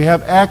grace. We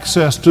have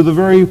access to the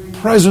very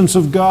presence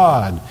of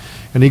God.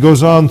 And he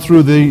goes on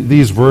through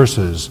these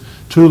verses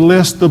to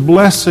list the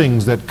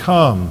blessings that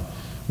come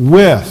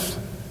with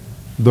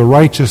the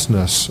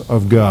righteousness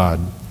of God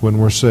when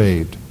we're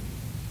saved.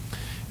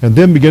 And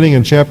then beginning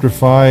in chapter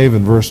 5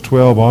 and verse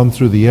 12 on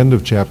through the end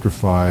of chapter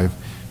 5,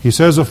 he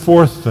says a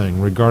fourth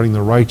thing regarding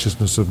the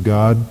righteousness of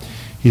God.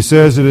 He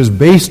says it is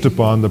based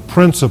upon the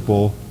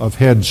principle of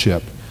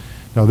headship.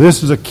 Now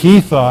this is a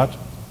key thought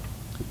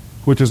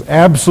which is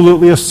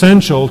absolutely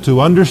essential to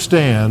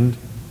understand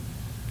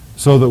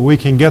so that we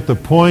can get the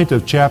point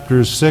of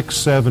chapters 6,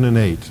 7, and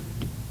 8.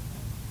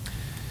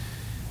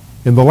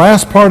 In the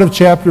last part of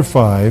chapter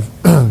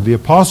 5, the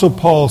Apostle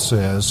Paul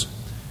says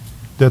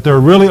that there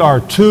really are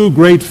 2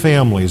 great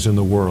families in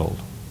the world.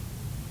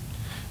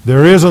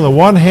 There is, on the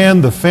one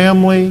hand, the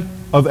family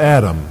of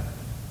Adam,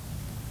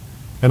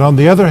 and on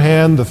the other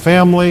hand, the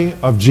family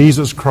of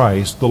Jesus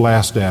Christ, the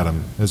last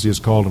Adam, as he is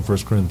called in 1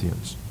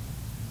 Corinthians.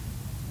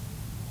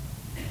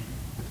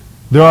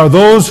 There are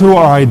those who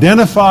are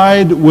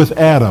identified with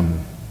Adam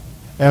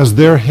as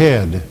their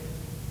head,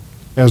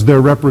 as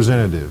their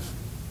representative.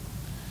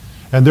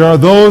 And there are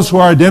those who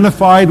are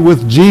identified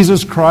with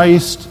Jesus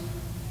Christ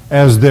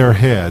as their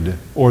head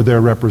or their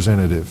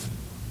representative.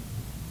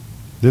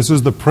 This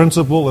is the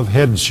principle of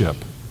headship.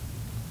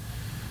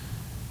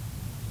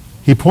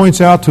 He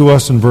points out to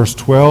us in verse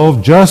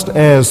 12, just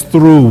as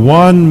through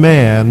one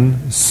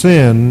man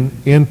sin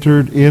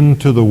entered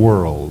into the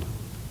world.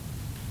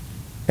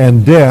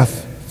 and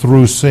death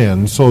through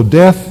sin. So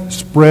death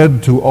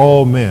spread to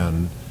all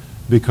men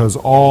because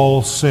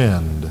all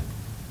sinned.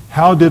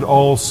 How did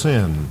all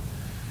sin?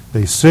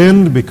 They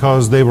sinned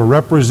because they were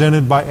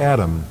represented by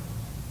Adam.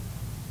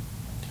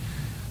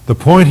 The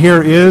point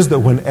here is that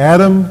when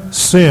Adam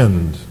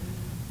sinned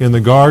in the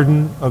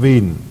Garden of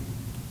Eden,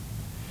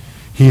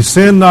 he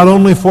sinned not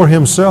only for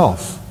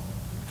himself,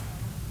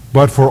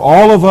 but for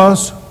all of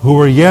us who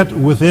were yet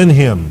within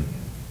him,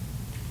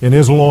 in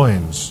his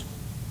loins.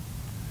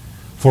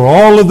 For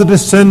all of the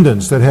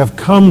descendants that have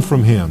come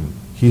from him,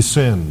 he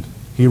sinned.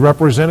 He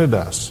represented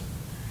us.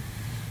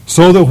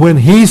 So that when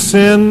he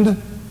sinned,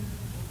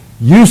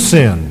 you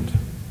sinned.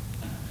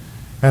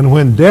 And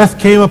when death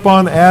came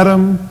upon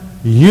Adam,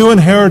 you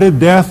inherited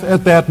death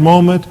at that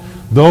moment,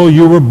 though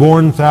you were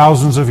born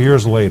thousands of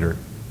years later.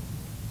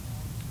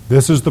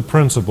 This is the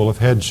principle of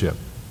headship.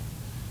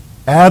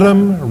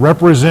 Adam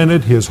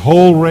represented his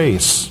whole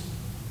race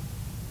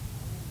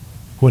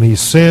when he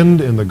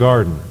sinned in the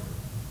garden.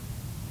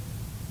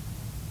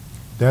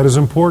 That is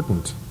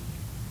important.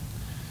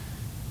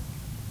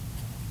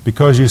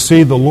 Because you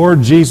see, the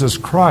Lord Jesus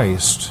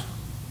Christ,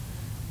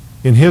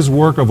 in his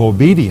work of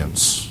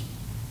obedience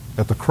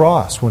at the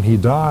cross when he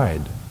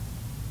died,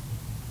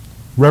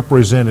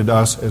 represented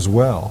us as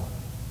well.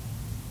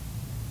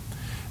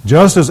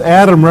 Just as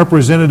Adam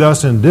represented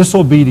us in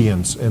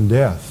disobedience and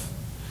death,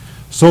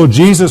 so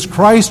Jesus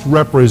Christ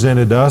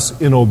represented us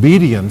in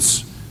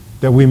obedience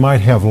that we might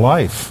have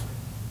life.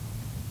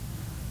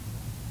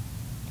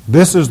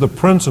 This is the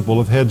principle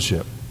of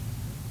headship.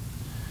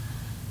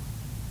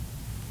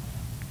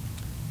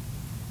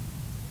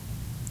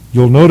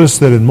 You'll notice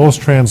that in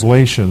most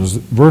translations,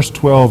 verse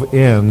 12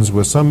 ends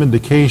with some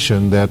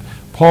indication that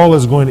Paul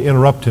is going to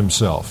interrupt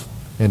himself,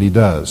 and he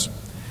does.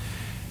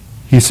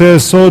 He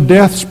says, so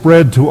death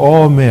spread to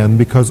all men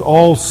because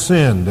all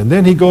sinned. And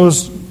then he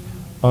goes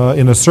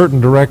in a certain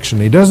direction.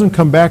 He doesn't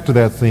come back to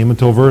that theme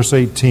until verse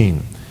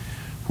 18,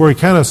 where he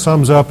kind of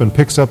sums up and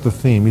picks up the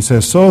theme. He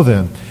says, so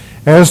then,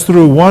 as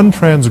through one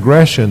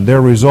transgression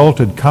there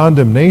resulted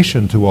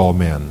condemnation to all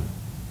men.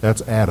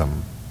 That's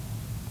Adam.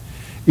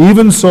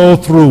 Even so,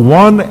 through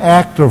one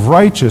act of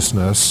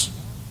righteousness,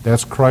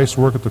 that's Christ's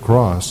work at the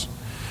cross,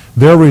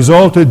 there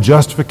resulted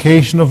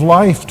justification of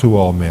life to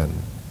all men.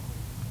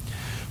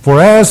 For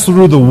as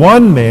through the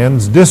one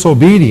man's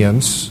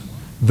disobedience,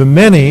 the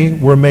many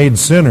were made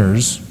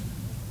sinners.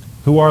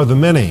 Who are the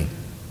many?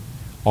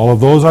 All of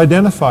those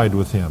identified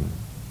with him.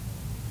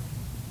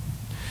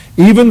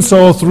 Even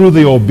so, through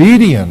the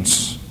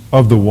obedience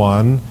of the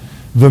one,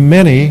 the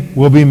many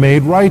will be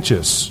made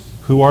righteous.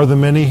 Who are the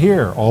many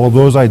here? All of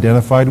those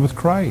identified with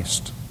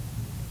Christ.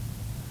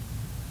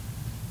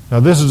 Now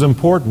this is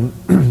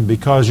important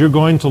because you're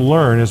going to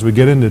learn as we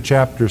get into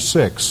chapter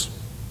 6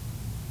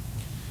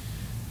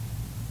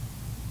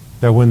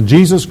 that when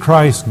Jesus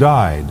Christ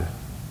died,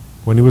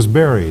 when he was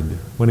buried,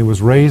 when he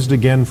was raised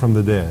again from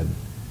the dead,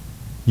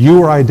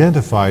 you are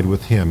identified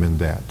with him in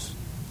that.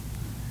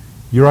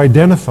 You're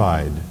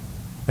identified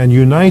and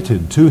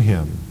united to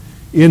him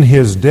in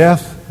his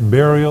death,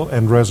 burial,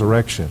 and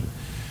resurrection.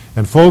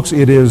 And folks,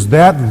 it is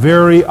that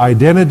very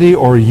identity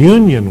or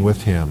union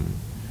with him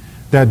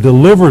that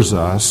delivers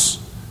us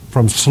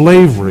from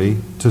slavery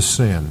to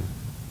sin,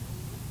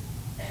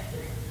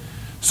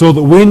 so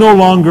that we no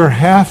longer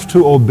have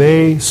to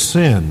obey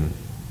sin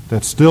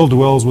that still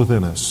dwells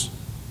within us.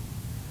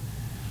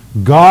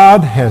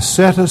 God has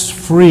set us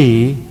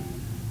free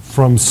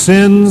from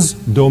sin's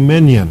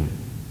dominion.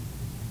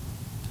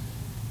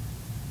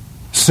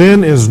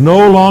 Sin is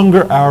no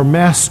longer our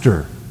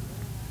master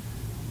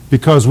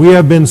because we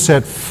have been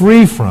set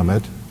free from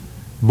it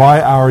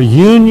by our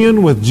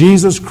union with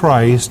Jesus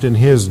Christ in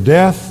his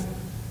death,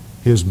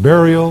 his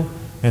burial,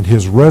 and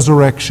his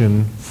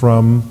resurrection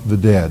from the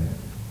dead.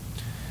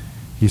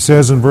 He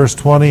says in verse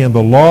 20, and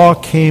the law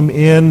came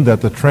in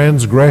that the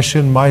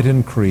transgression might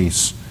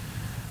increase.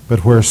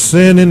 But where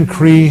sin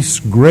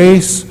increased,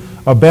 grace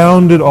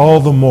abounded all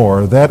the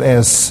more, that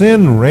as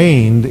sin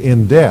reigned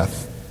in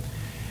death,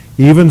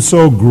 even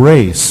so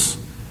grace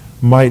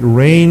might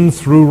reign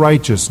through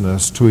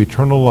righteousness to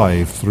eternal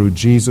life through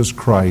Jesus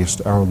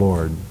Christ our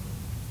Lord.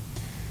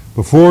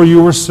 Before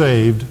you were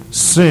saved,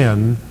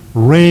 sin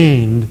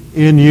reigned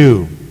in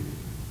you.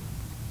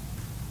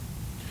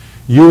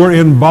 You were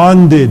in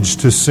bondage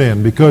to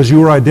sin because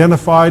you were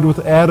identified with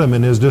Adam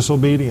in his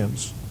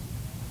disobedience.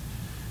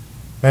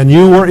 And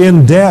you were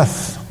in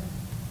death.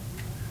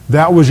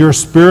 That was your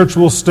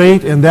spiritual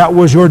state and that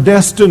was your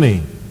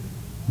destiny.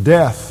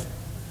 Death.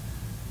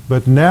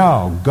 But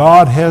now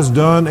God has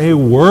done a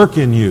work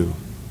in you.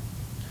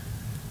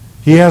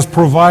 He has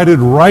provided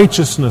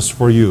righteousness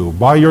for you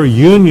by your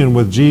union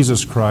with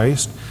Jesus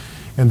Christ.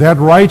 And that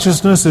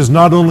righteousness is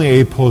not only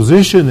a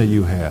position that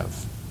you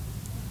have,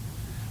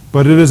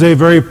 but it is a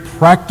very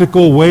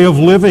practical way of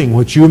living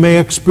which you may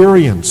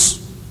experience.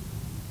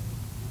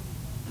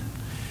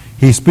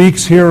 He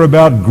speaks here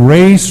about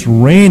grace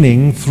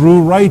reigning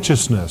through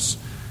righteousness.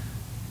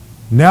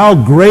 Now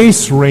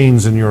grace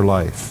reigns in your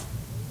life.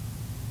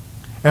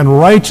 and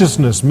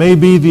righteousness may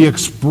be the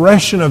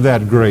expression of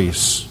that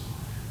grace.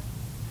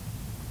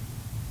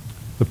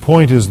 The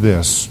point is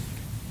this,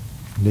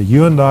 that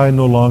you and I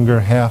no longer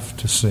have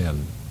to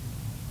sin.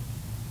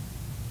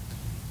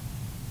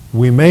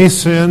 We may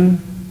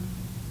sin,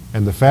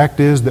 and the fact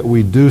is that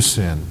we do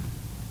sin,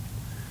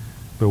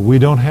 but we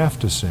don't have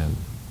to sin.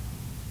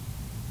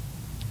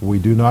 We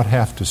do not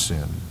have to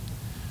sin,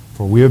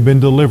 for we have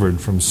been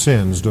delivered from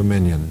sin's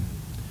dominion.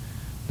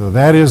 So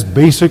that is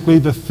basically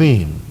the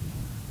theme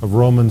of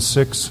Romans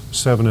 6,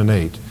 7, and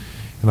 8.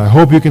 And I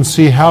hope you can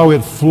see how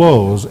it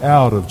flows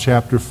out of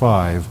chapter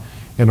 5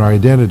 and our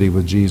identity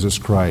with Jesus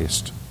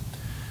Christ.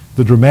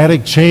 The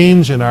dramatic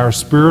change in our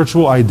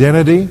spiritual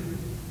identity.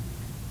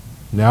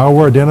 Now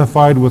we're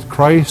identified with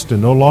Christ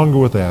and no longer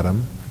with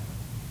Adam.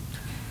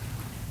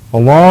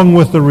 Along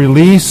with the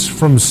release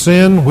from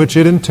sin which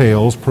it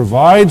entails,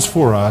 provides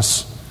for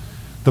us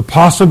the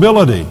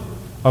possibility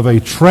of a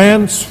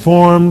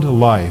transformed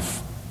life.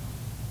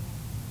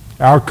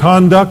 Our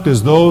conduct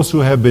as those who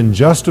have been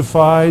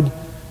justified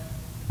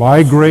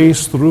by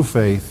grace through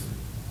faith,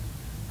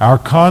 our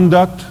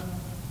conduct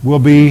will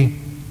be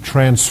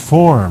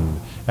transformed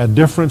at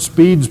different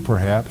speeds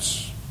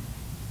perhaps.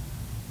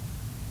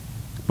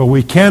 But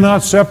we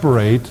cannot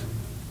separate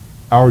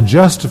our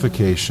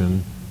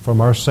justification from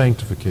our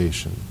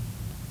sanctification.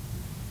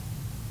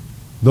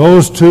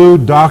 Those two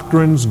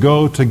doctrines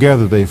go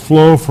together. They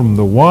flow from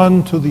the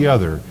one to the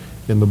other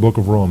in the book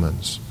of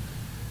Romans.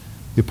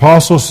 The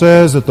apostle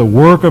says that the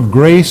work of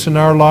grace in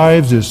our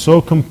lives is so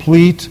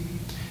complete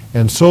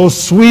and so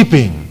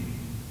sweeping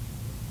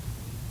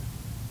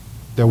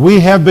that we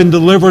have been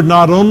delivered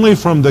not only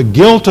from the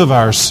guilt of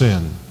our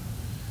sin,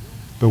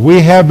 but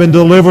we have been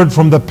delivered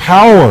from the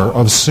power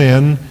of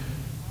sin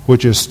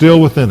which is still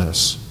within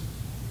us.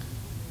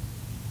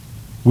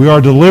 We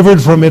are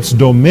delivered from its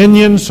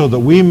dominion so that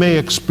we may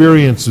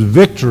experience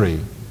victory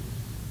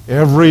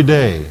every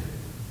day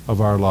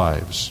of our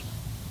lives.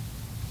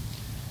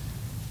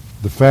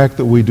 The fact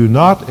that we do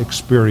not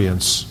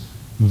experience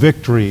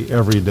victory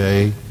every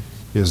day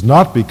is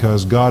not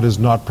because God has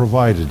not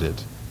provided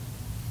it.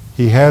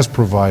 He has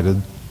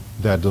provided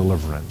that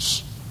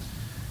deliverance.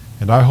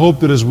 And I hope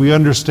that as we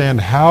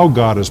understand how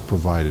God has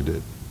provided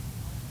it,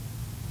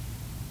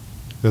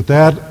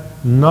 that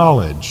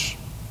knowledge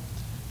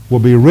will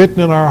be written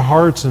in our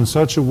hearts in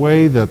such a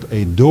way that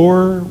a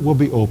door will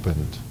be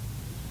opened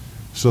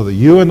so that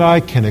you and I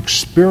can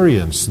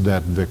experience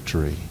that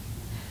victory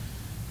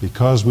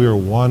because we are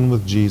one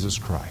with Jesus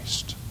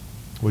Christ.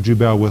 Would you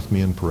bow with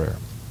me in prayer?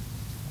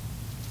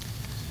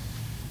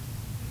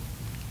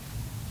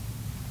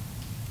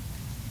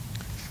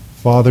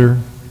 Father,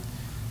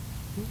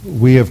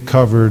 we have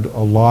covered a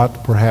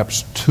lot,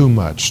 perhaps too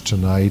much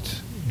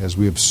tonight, as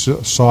we have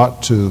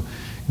sought to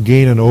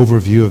gain an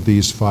overview of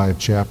these 5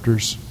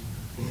 chapters.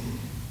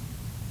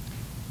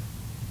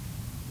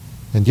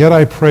 And yet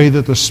I pray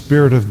that the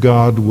Spirit of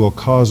God will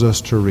cause us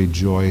to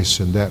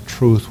rejoice in that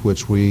truth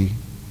which we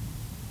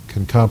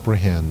can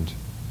comprehend.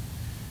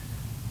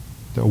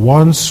 That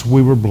once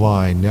we were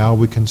blind, now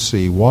we can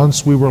see.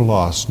 Once we were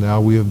lost, now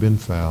we have been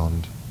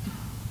found.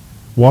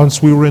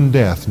 Once we were in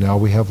death, now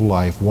we have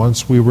life.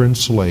 Once we were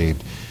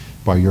enslaved,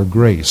 by your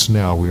grace,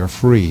 now we are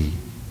free.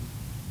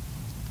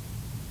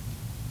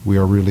 We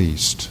are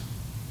released.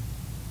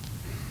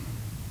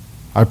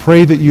 I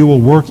pray that you will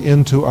work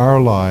into our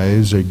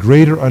lives a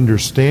greater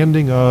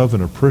understanding of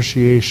and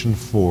appreciation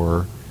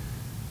for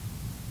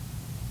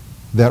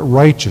that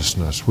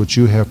righteousness which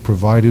you have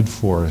provided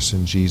for us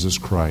in Jesus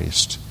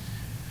Christ.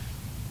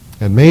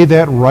 And may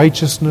that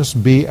righteousness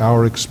be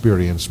our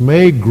experience.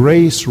 May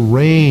grace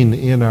reign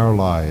in our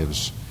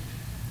lives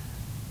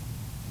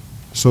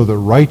so that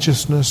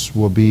righteousness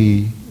will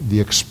be the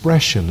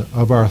expression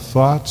of our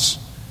thoughts,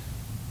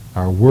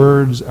 our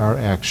words, our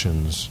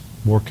actions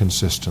more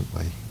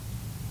consistently.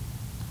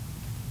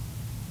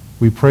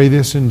 We pray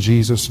this in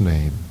Jesus'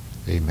 name.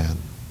 Amen.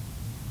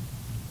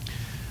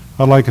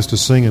 I'd like us to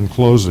sing in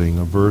closing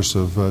a verse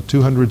of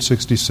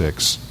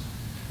 266.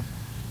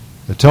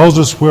 It tells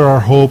us where our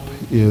hope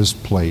is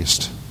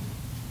placed.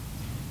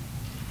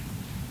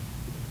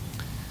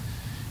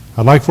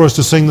 I'd like for us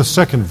to sing the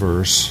second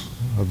verse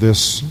of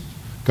this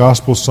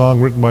gospel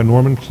song written by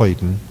Norman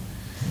Clayton,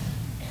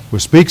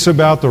 which speaks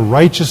about the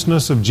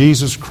righteousness of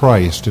Jesus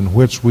Christ in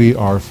which we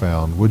are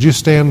found. Would you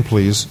stand,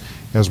 please,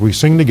 as we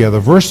sing together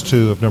verse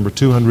 2 of number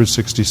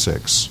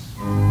 266.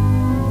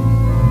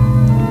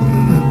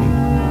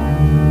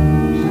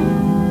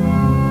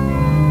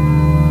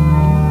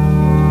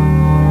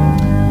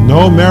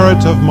 No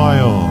merit of my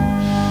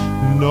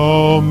own,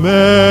 no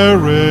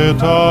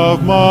merit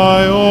of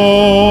my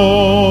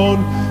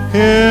own,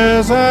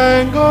 his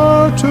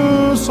anger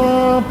to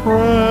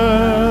suppress.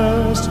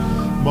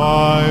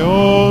 My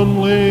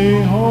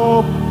only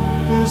hope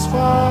is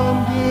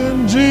found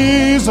in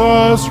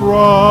Jesus'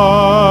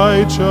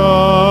 righteousness.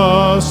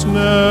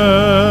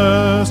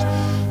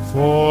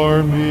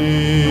 For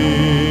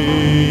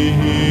me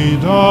he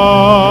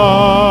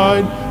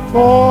died,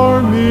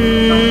 for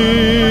me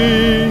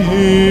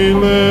he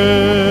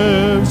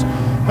lives,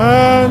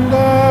 and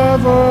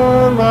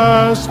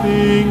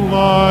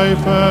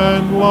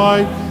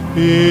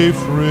He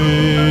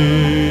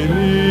freely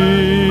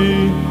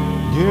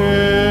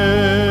gives.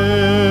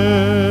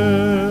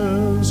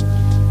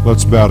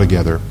 Let's bow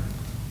together.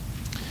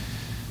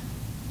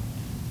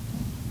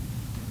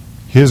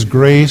 His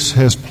grace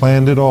has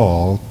planned it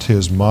all.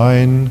 'Tis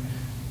mine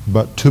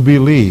but to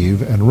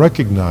believe and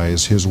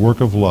recognize His work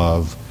of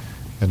love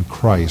and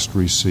Christ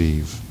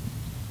receive.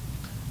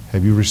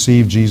 Have you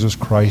received Jesus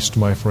Christ,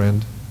 my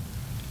friend?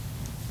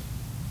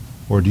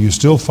 Or do you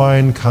still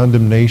find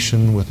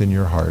condemnation within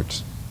your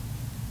heart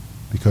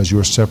because you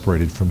are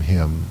separated from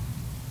Him?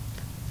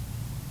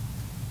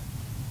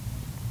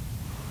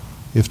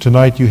 If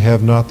tonight you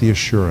have not the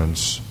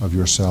assurance of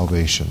your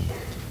salvation,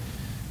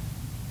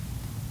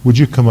 would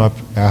you come up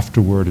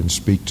afterward and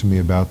speak to me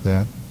about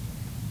that?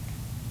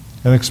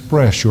 And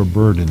express your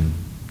burden,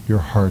 your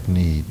heart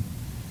need.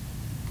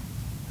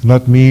 And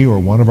let me or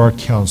one of our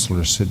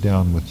counselors sit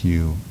down with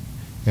you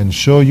and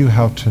show you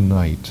how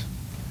tonight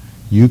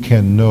you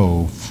can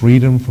know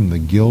freedom from the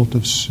guilt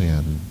of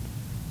sin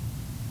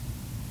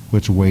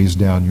which weighs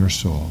down your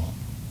soul.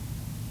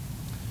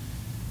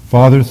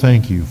 Father,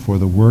 thank you for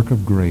the work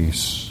of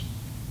grace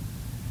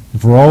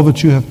and for all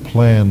that you have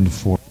planned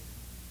for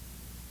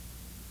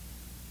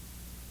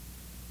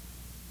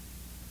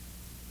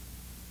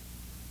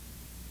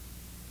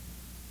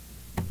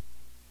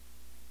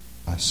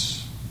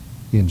us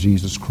in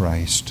Jesus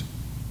Christ.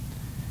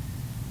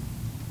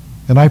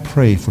 And I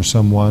pray for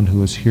someone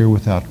who is here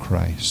without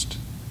Christ.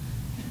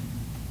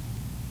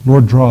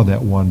 Lord, draw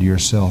that one to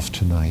yourself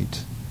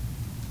tonight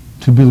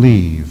to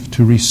believe,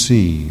 to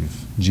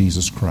receive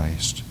Jesus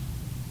Christ.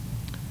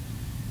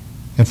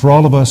 And for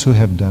all of us who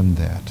have done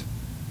that,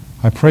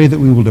 I pray that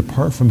we will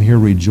depart from here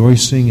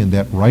rejoicing in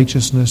that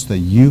righteousness that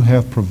you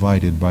have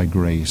provided by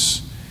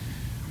grace,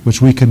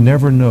 which we could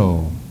never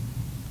know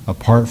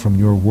apart from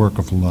your work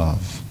of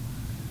love.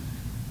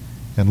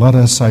 And let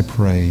us, I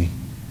pray,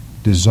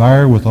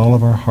 desire with all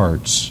of our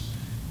hearts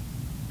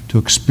to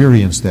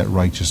experience that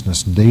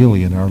righteousness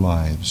daily in our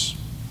lives.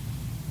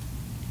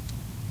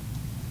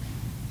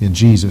 In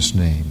Jesus'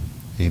 name,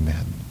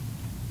 amen.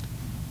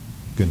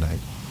 Good night.